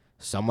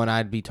someone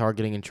I'd be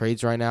targeting in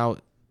trades right now.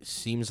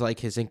 Seems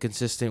like his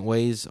inconsistent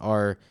ways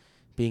are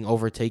being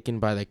overtaken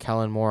by the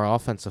Kellen Moore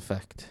offense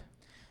effect.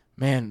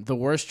 Man, the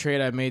worst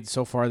trade I've made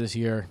so far this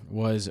year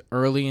was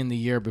early in the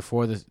year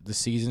before the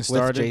season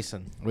started.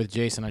 With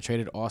Jason. I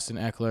traded Austin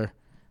Eckler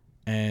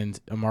and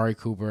Amari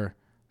Cooper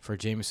for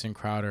Jamison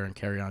Crowder and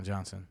Kerryon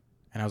Johnson.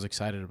 And I was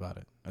excited about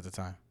it at the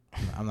time.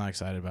 I'm not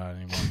excited about it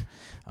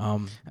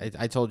anymore.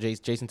 I told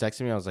Jason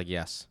texted me. I was like,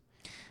 yes.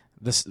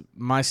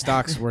 My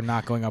stocks were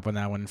not going up on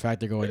that one. In fact,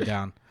 they're going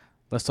down.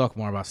 Let's talk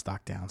more about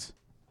stock downs.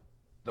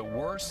 The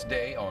worst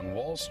day on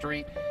Wall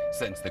Street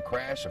since the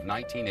crash of The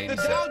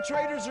 1987. Dow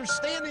traders are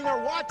standing there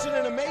watching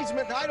in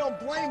amazement, and I don't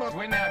blame them.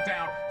 We're now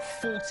down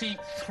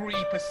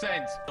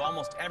 43%.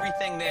 Almost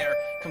everything there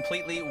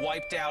completely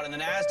wiped out. And the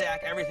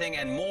NASDAQ, everything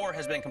and more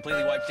has been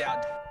completely wiped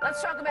out.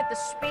 Let's talk about the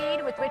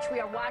speed with which we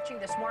are watching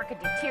this market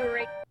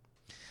deteriorate.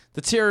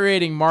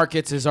 Deteriorating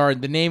markets is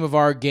the name of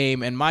our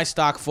game, and my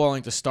stock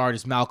falling to start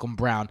is Malcolm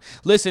Brown.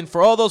 Listen,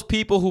 for all those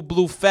people who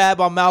blew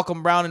fab on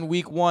Malcolm Brown in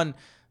week 1,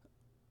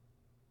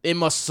 it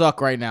must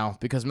suck right now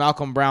because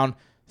Malcolm Brown,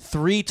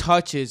 3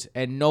 touches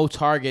and no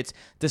targets,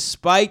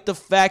 despite the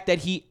fact that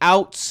he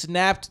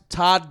out-snapped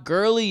Todd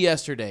Gurley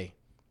yesterday.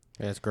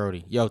 Yeah, it's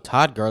Grody. Yo,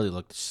 Todd Gurley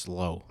looked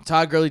slow.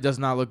 Todd Gurley does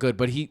not look good,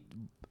 but he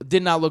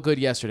did not look good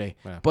yesterday.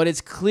 Yeah. But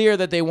it's clear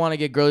that they want to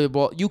get Gurley the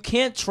ball. You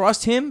can't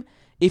trust him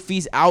if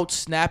he's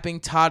out-snapping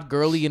Todd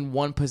Gurley in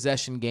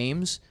one-possession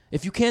games.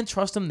 If you can't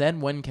trust him, then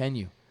when can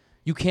you?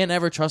 You can't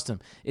ever trust him.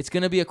 It's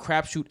going to be a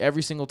crapshoot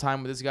every single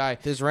time with this guy.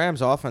 This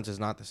Rams offense is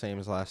not the same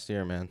as last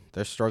year, man.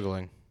 They're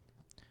struggling.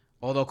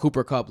 Although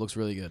Cooper Kupp looks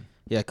really good.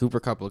 Yeah,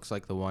 Cooper Kupp looks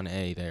like the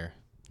 1A there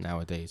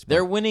nowadays.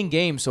 They're winning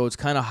games, so it's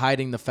kind of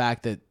hiding the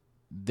fact that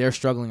they're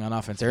struggling on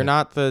offense. They're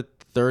not the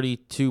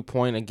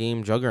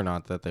 32-point-a-game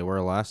juggernaut that they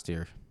were last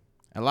year.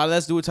 And a lot of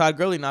that's to do with Todd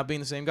Gurley not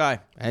being the same guy.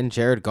 And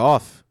Jared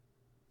Goff.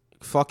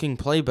 Fucking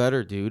play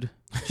better, dude.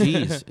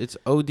 Jeez, it's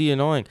OD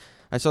annoying.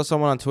 I saw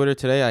someone on Twitter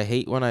today. I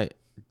hate when I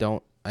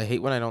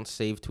don't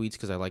save tweets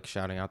because I like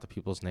shouting out the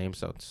people's names.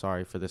 So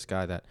sorry for this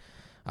guy that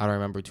I don't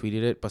remember who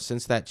tweeted it. But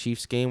since that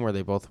Chiefs game where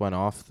they both went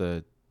off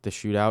the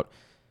shootout,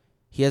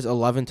 he has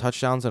 11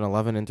 touchdowns and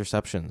 11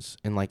 interceptions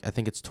in I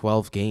think it's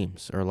 12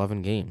 games or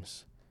 11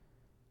 games.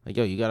 Like,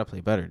 yo, you got to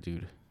play better,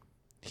 dude.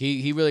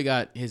 He really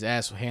got his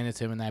ass handed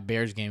to him in that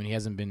Bears game, and he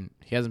hasn't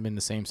been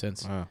the same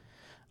since.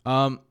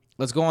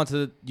 Let's go on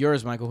to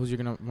yours, Michael. Who's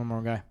your one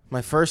more guy?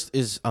 My first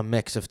is a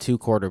mix of 2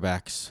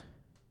 quarterbacks.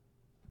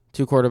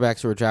 2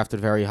 quarterbacks who were drafted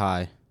very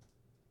high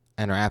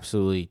and are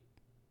absolutely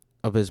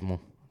abysmal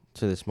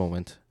at this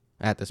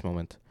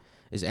moment,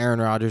 is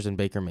Aaron Rodgers and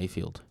Baker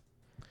Mayfield.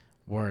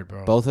 Word,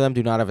 bro. Both of them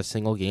do not have a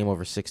single game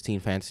over 16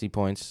 fantasy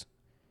points.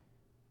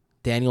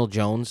 Daniel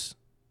Jones,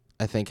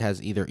 I think,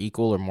 has either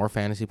equal or more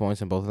fantasy points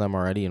than both of them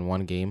already in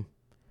one game.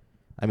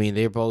 I mean,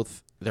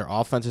 their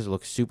offenses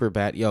look super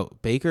bad. Yo,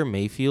 Baker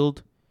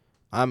Mayfield,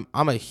 I'm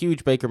a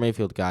huge Baker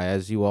Mayfield guy,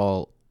 as you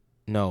all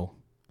know.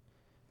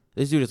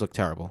 This dude has looked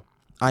terrible.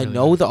 I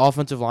know the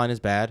offensive line is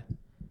bad,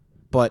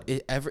 but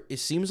it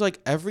seems like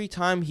every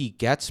time he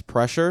gets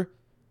pressure,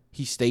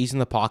 he stays in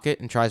the pocket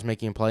and tries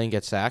making a play and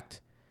gets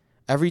sacked.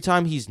 Every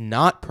time he's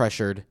not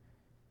pressured,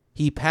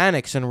 he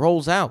panics and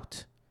rolls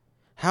out.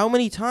 How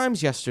many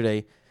times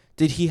yesterday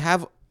did he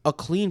have a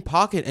clean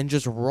pocket and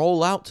just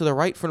roll out to the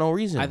right for no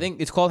reason? I think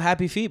it's called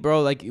happy feet,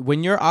 bro. Like,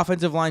 when your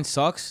offensive line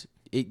sucks,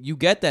 you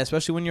get that,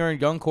 especially when you're a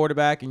young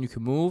quarterback and you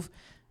can move.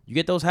 You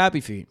get those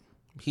happy feet.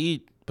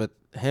 But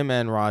him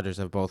and Rodgers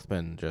have both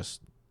been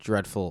just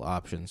dreadful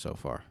options so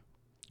far.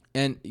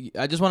 And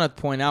I just want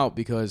to point out,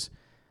 because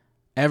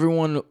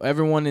everyone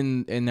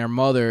in their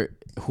mother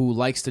who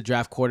likes to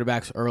draft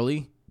quarterbacks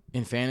early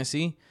in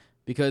fantasy,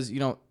 because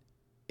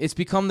it's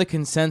become the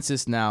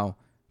consensus now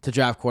to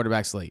draft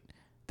quarterbacks late.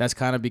 That's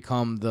kind of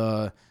become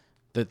the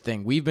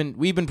thing. We've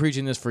been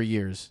preaching this for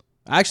years.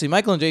 Actually,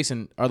 Michael and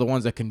Jason are the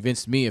ones that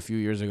convinced me a few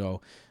years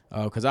ago,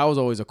 because I was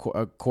always a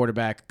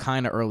quarterback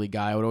kind of early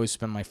guy. I would always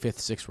spend my 5th,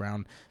 6th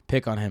round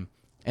pick on him.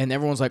 And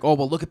everyone's like, oh,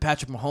 well, look at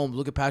Patrick Mahomes.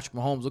 Look at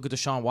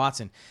Deshaun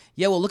Watson.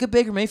 Yeah, well, look at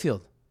Baker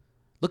Mayfield.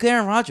 Look at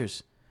Aaron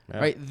Rodgers. Yeah.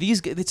 Right?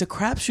 It's a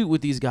crapshoot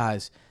with these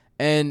guys.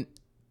 And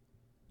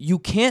you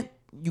can't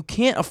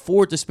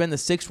afford to spend a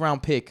 6th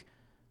round pick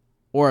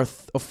or a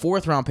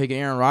 4th round pick in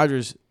Aaron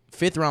Rodgers,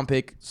 5th round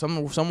pick,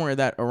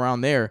 somewhere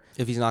around there.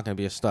 If he's not going to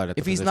be a stud at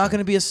the position. If he's not going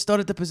to be a stud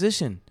at the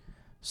position.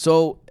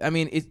 So, I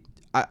mean,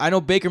 I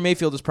know Baker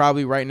Mayfield is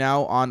probably right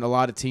now on a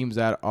lot of teams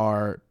that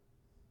are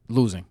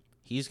losing.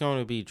 He's going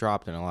to be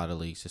dropped in a lot of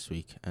leagues this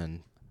week,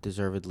 and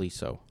deservedly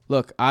so.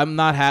 Look, I'm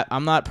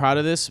not proud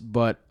of this,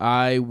 but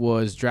I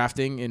was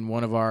drafting in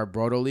one of our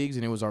Brodo leagues,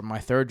 and it was my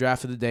 3rd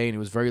draft of the day, and it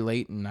was very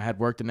late, and I had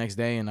work the next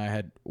day, and I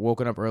had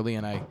woken up early,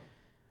 and I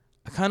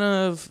kind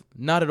of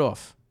nodded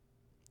off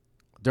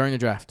during the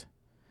draft.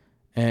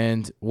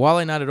 And while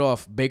I nodded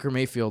off, Baker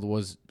Mayfield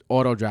was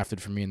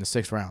auto-drafted for me in the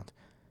 6th round.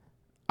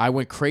 I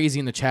went crazy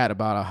in the chat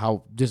about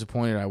how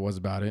disappointed I was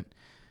about it.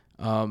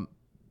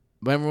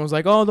 But everyone's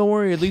like, oh, don't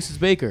worry, at least it's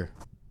Baker.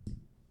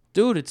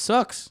 Dude, it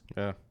sucks.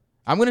 Yeah.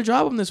 I'm going to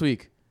drop him this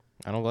week.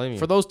 I don't blame you.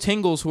 For those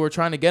tingles who are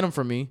trying to get him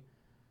from me,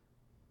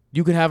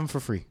 you can have him for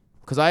free.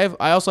 Because I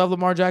also have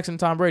Lamar Jackson and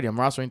Tom Brady. I'm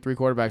rostering 3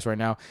 quarterbacks right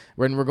now.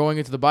 When we're going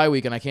into the bye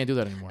week, and I can't do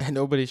that anymore. And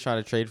nobody's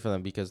trying to trade for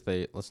them because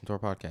they listen to our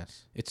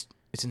podcast. It's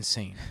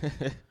insane.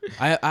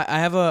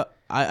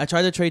 I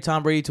tried to trade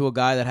Tom Brady to a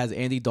guy that has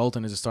Andy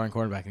Dalton as a starting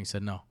quarterback, and he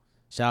said no.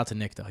 Shout out to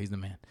Nick, though. He's the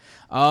man.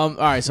 All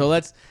right, so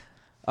let's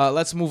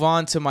Let's move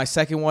on to my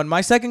second one.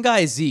 My second guy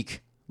is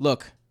Zeke.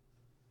 Look,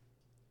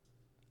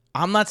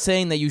 I'm not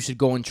saying that you should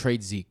go and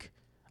trade Zeke.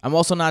 I'm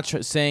also not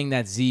saying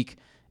that Zeke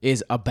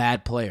is a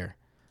bad player.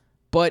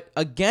 But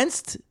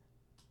against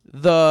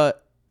the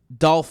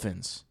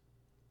Dolphins,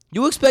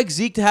 you expect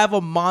Zeke to have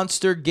a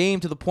monster game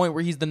to the point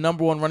where he's the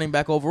number one running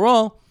back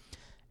overall.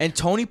 And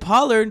Tony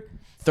Pollard,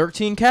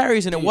 13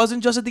 carries, and it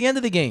wasn't just at the end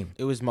of the game.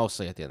 It was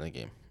mostly at the end of the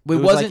game. It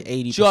wasn't like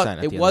 80% just, at the end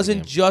of the game. It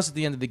wasn't just at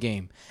the end of the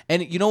game.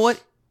 And you know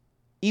what?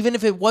 Even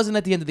if it wasn't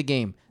at the end of the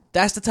game,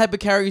 that's the type of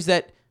carries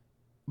that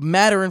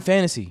matter in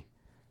fantasy.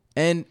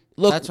 And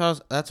look, that's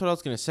what I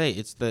was gonna say.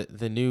 It's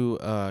the new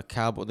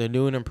the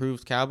new and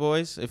improved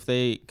Cowboys. If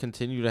they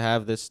continue to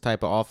have this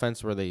type of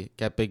offense where they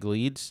get big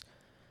leads,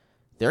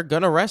 they're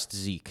gonna rest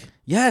Zeke.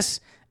 Yes,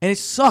 and it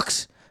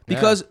sucks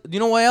because you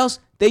know what else?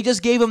 They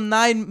just gave him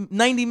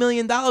 $90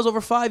 million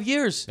over 5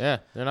 years. Yeah,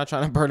 they're not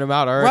trying to burn him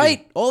out already.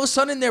 Right. All of a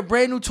sudden, their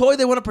brand new toy,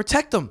 they want to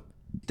protect him.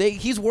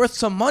 He's worth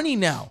some money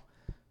now.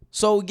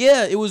 So,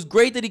 yeah, it was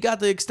great that he got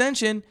the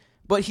extension,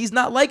 but he's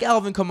not like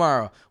Alvin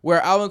Kamara,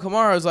 where Alvin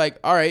Kamara is like,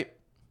 all right,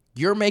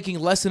 you're making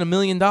less than $1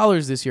 million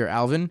this year,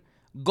 Alvin.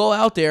 Go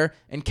out there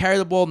and carry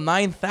the ball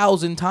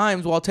 9,000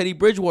 times while Teddy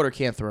Bridgewater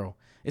can't throw.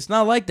 It's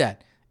not like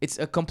that. It's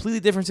a completely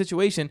different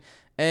situation.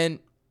 And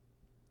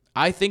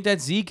I think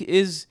that Zeke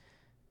is...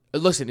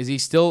 Listen,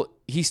 he's still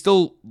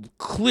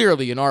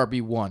clearly an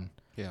RB1.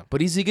 Yeah.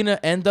 But is he going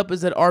to end up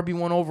as that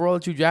RB1 overall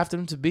that you drafted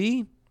him to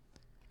be?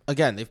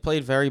 Again, they've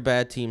played very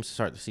bad teams to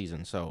start the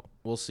season, so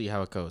we'll see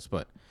how it goes.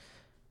 But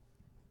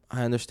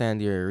I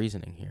understand your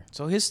reasoning here.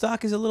 So his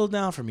stock is a little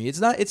down for me.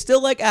 It's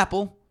still like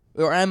Apple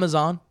or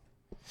Amazon.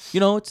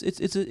 You know,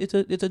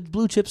 it's a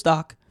blue chip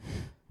stock.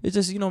 It's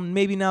just,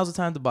 maybe now's the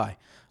time to buy.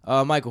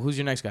 Michael, who's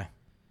your next guy?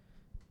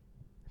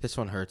 This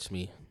one hurts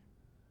me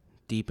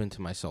deep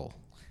into my soul.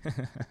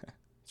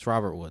 It's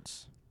Robert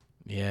Woods.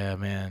 Yeah,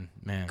 man.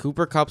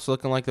 Cooper Kupp's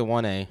looking like the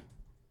 1A,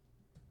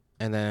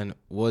 and then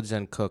Woods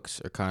and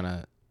Cooks are kind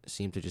of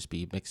seem to just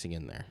be mixing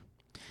in there.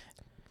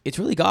 It's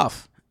really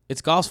Goff. It's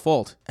Goff's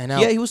fault. And now,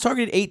 he was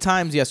targeted 8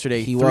 times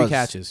yesterday. He 3 was.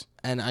 catches.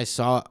 And I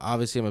saw,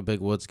 obviously I'm a big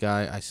Woods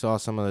guy. I saw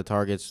some of the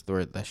targets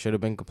that should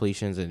have been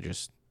completions and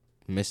just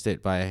missed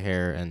it by a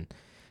hair. And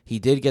he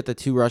did get the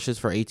 2 rushes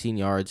for 18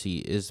 yards. He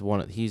is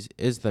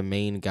the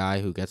main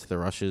guy who gets the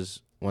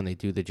rushes when they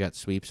do the jet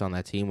sweeps on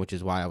that team, which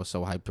is why I was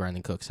so hyped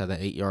Brandon Cooks had that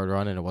 8-yard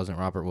run and it wasn't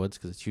Robert Woods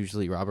because it's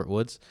usually Robert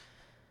Woods.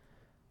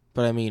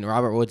 But, I mean,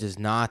 Robert Woods is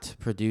not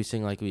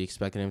producing like we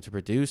expected him to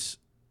produce.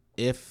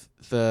 If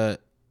the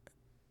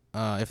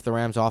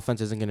Rams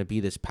offense isn't going to be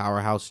this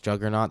powerhouse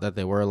juggernaut that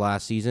they were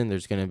last season,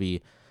 there's going to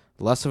be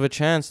less of a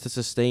chance to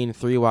sustain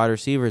 3 wide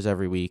receivers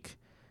every week.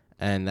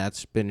 And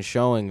that's been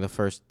showing the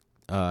first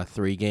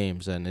 3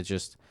 games. And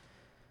it's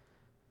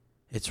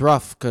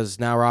rough because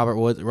now Robert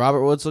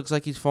Woods looks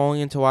like he's falling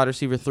into wide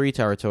receiver 3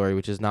 territory,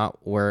 which is not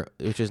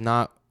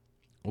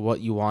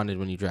what you wanted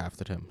when you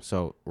drafted him.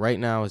 So right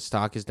now his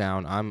stock is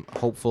down. I'm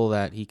hopeful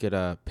that he could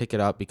pick it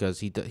up because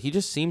he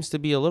just seems to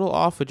be a little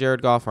off with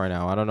Jared Goff right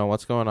now. I don't know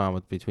what's going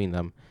on between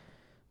them,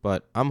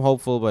 but I'm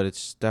hopeful. But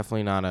it's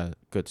definitely not a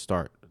good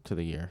start to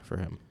the year for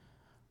him.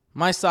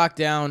 My stock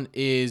down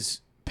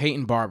is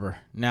Peyton Barber.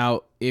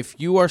 Now, if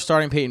you are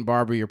starting Peyton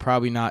Barber, you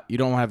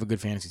don't have a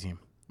good fantasy team.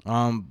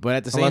 But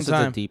at the same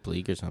time, it's a deep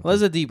league or something.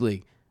 Unless it's a deep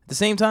league. At the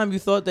same time, you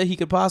thought that he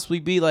could possibly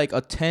be like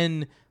a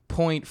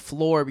 10-point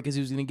floor because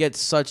he was going to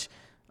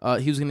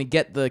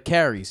get the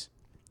carries.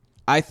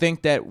 I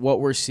think that what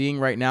we're seeing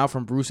right now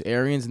from Bruce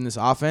Arians in this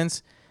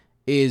offense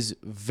is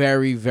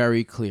very,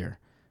 very clear.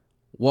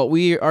 What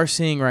we are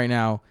seeing right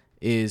now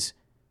is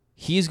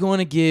he's going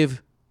to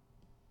give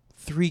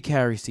 3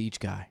 carries to each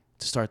guy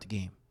to start the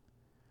game.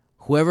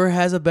 Whoever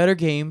has a better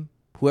game,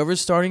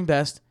 whoever's starting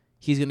best,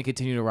 he's going to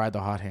continue to ride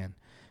the hot hand.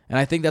 And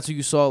I think that's what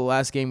you saw the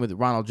last game with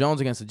Ronald Jones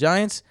against the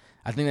Giants.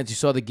 I think that you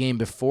saw the game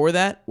before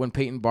that when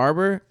Peyton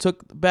Barber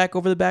took back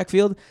over the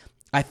backfield.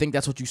 I think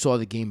that's what you saw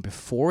the game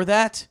before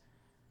that.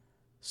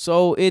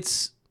 So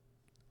it's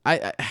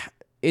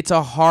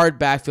a hard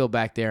backfield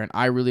back there, and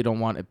I really don't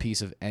want a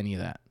piece of any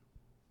of that.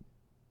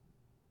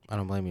 I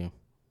don't blame you.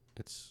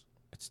 It's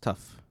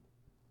tough.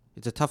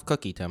 It's a tough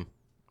cookie, Tim.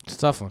 It's a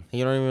tough one. And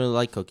you don't even really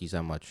like cookies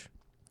that much.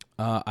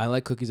 I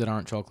like cookies that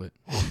aren't chocolate.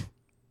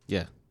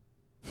 Yeah.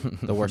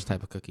 The worst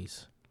type of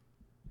cookies.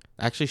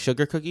 Actually,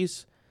 sugar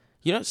cookies.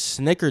 You know,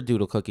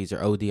 Snickerdoodle cookies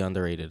are OD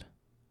underrated.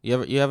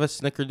 You have a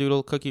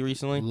Snickerdoodle cookie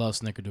recently? Love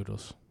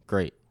Snickerdoodles.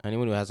 Great.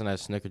 Anyone who hasn't had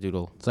a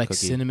Snickerdoodle, it's like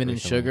cinnamon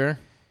and sugar.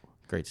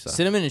 Great stuff.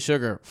 Cinnamon and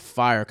sugar,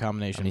 fire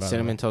combination. I mean,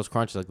 Cinnamon Toast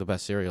Crunch is like the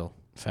best cereal.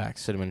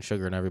 Facts. Cinnamon and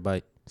sugar in every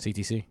bite.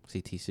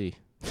 CTC.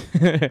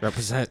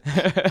 Represent.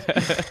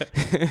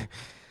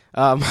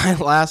 My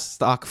last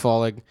stock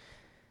falling.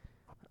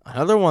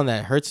 Another one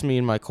that hurts me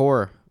in my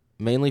core,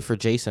 mainly for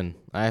Jason.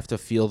 I have to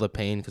feel the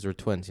pain because we're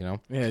twins, you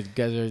know? Yeah,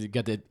 you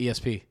got the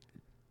ESP.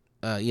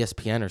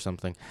 ESPN or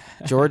something.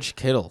 George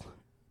Kittle.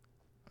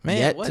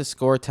 Man, to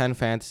score 10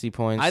 fantasy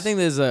points. I think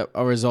this is a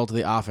result of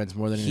the offense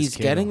more than he's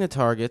getting the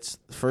targets.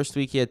 First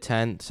week he had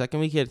 10. Second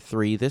week he had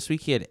 3. This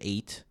week he had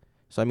 8.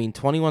 So, I mean,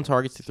 21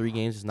 targets to 3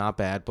 games is not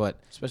bad, but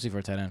especially for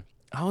a tight end.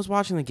 I was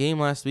watching the game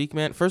last week,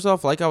 man. First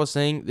off, like I was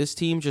saying, this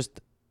team just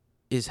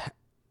is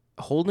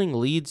holding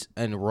leads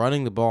and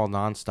running the ball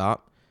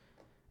nonstop.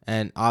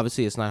 And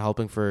obviously, it's not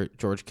helping for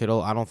George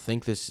Kittle. I don't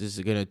think this is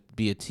going to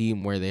be a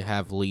team where they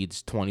have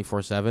leads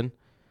 24/7.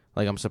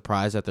 Like, I'm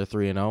surprised that they're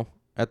 3-0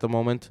 at the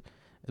moment.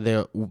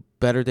 Their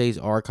better days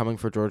are coming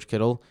for George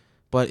Kittle.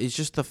 But it's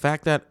just the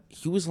fact that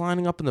he was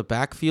lining up in the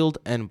backfield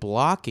and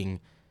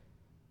blocking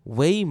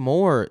way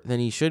more than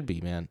he should be,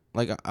 man.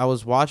 Like, I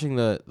was watching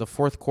the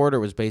fourth quarter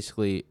was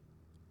basically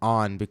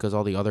on because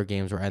all the other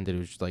games were ended. It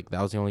was just like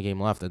that was the only game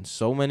left. And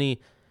so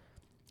many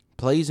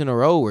plays in a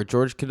row where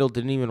George Kittle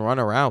didn't even run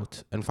a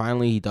route. And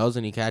finally he does,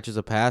 and he catches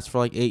a pass for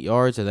like 8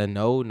 yards, and then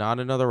no, not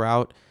another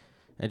route.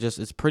 And just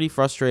it's pretty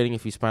frustrating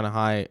if you spend a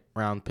high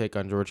round pick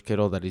on George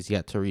Kittle that he's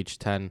yet to reach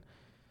 10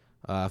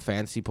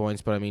 fantasy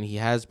points. But, I mean, he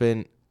has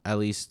been at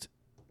least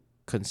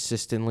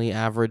consistently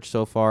average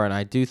so far, and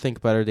I do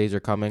think better days are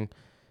coming.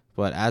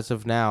 But as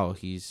of now,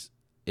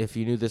 if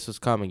you knew this was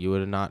coming, you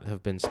would not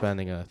have been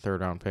spending a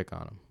third-round pick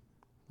on him.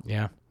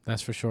 Yeah,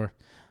 that's for sure.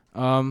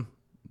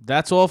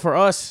 That's all for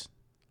us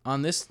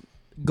on this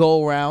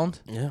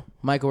go-round. Yeah.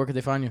 Michael, where could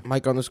they find you?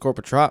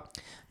 Mike_Petrop.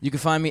 You can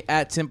find me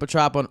at Tim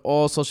Petrop on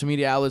all social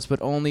media outlets,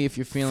 but only if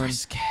you're feeling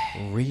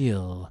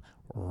real.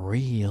 First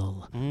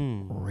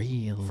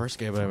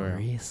game ever.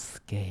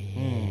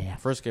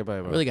 First game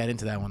ever. Really got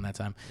into that one that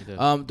time. You did.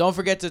 Don't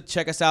forget to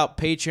check us out,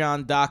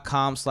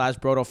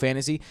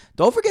 patreon.com/BrotoFantasy.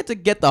 Don't forget to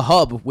get the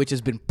hub, which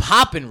has been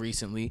popping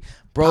recently,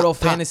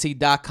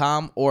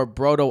 BrotoFantasy.com or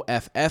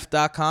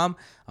BrotoFF.com.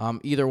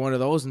 Either one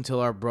of those until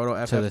our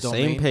BrotoFF to the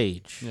domain. same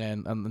page.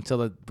 And until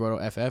the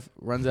BrotoFF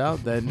runs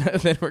out, then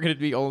then we're going to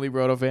be only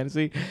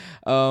BrotoFantasy.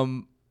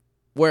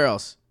 Where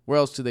else? Where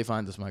else do they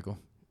find us, Michael?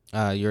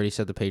 You already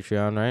said the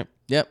Patreon, right?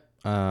 Yep.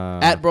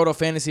 At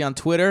BrotoFantasy on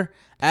Twitter.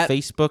 At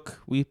Facebook,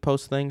 we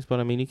post things, but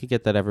I mean, you could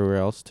get that everywhere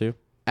else too.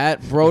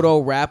 At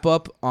Broto Wrap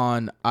Up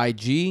on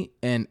IG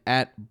and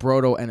at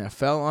Broto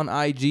NFL on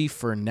IG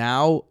for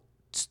now.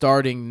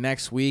 Starting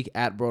next week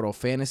at Broto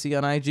Fantasy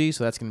on IG,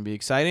 so that's going to be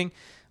exciting.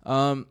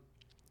 And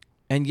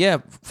yeah,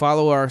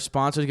 follow our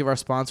sponsors. Give our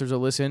sponsors a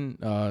listen.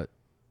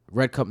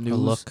 Red Cup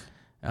News.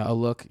 A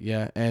look,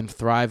 yeah. And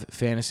Thrive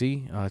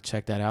Fantasy.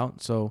 Check that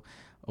out. So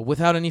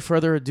without any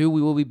further ado,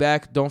 we will be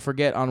back. Don't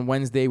forget on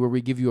Wednesday where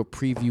we give you a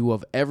preview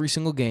of every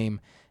single game,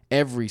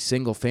 every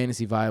single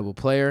fantasy viable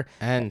player.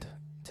 And,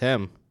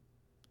 Tim,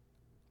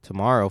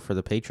 tomorrow for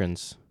the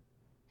patrons,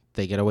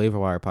 they get a waiver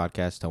wire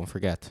podcast. Don't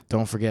forget.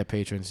 Don't forget,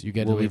 patrons. You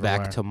get We'll a be waiver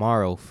back wire.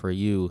 tomorrow for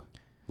you,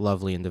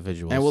 lovely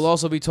individuals. And we'll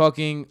also be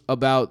talking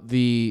about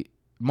the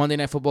Monday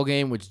Night Football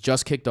game, which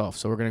just kicked off.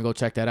 So we're going to go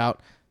check that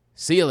out.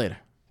 See you later.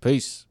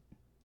 Peace.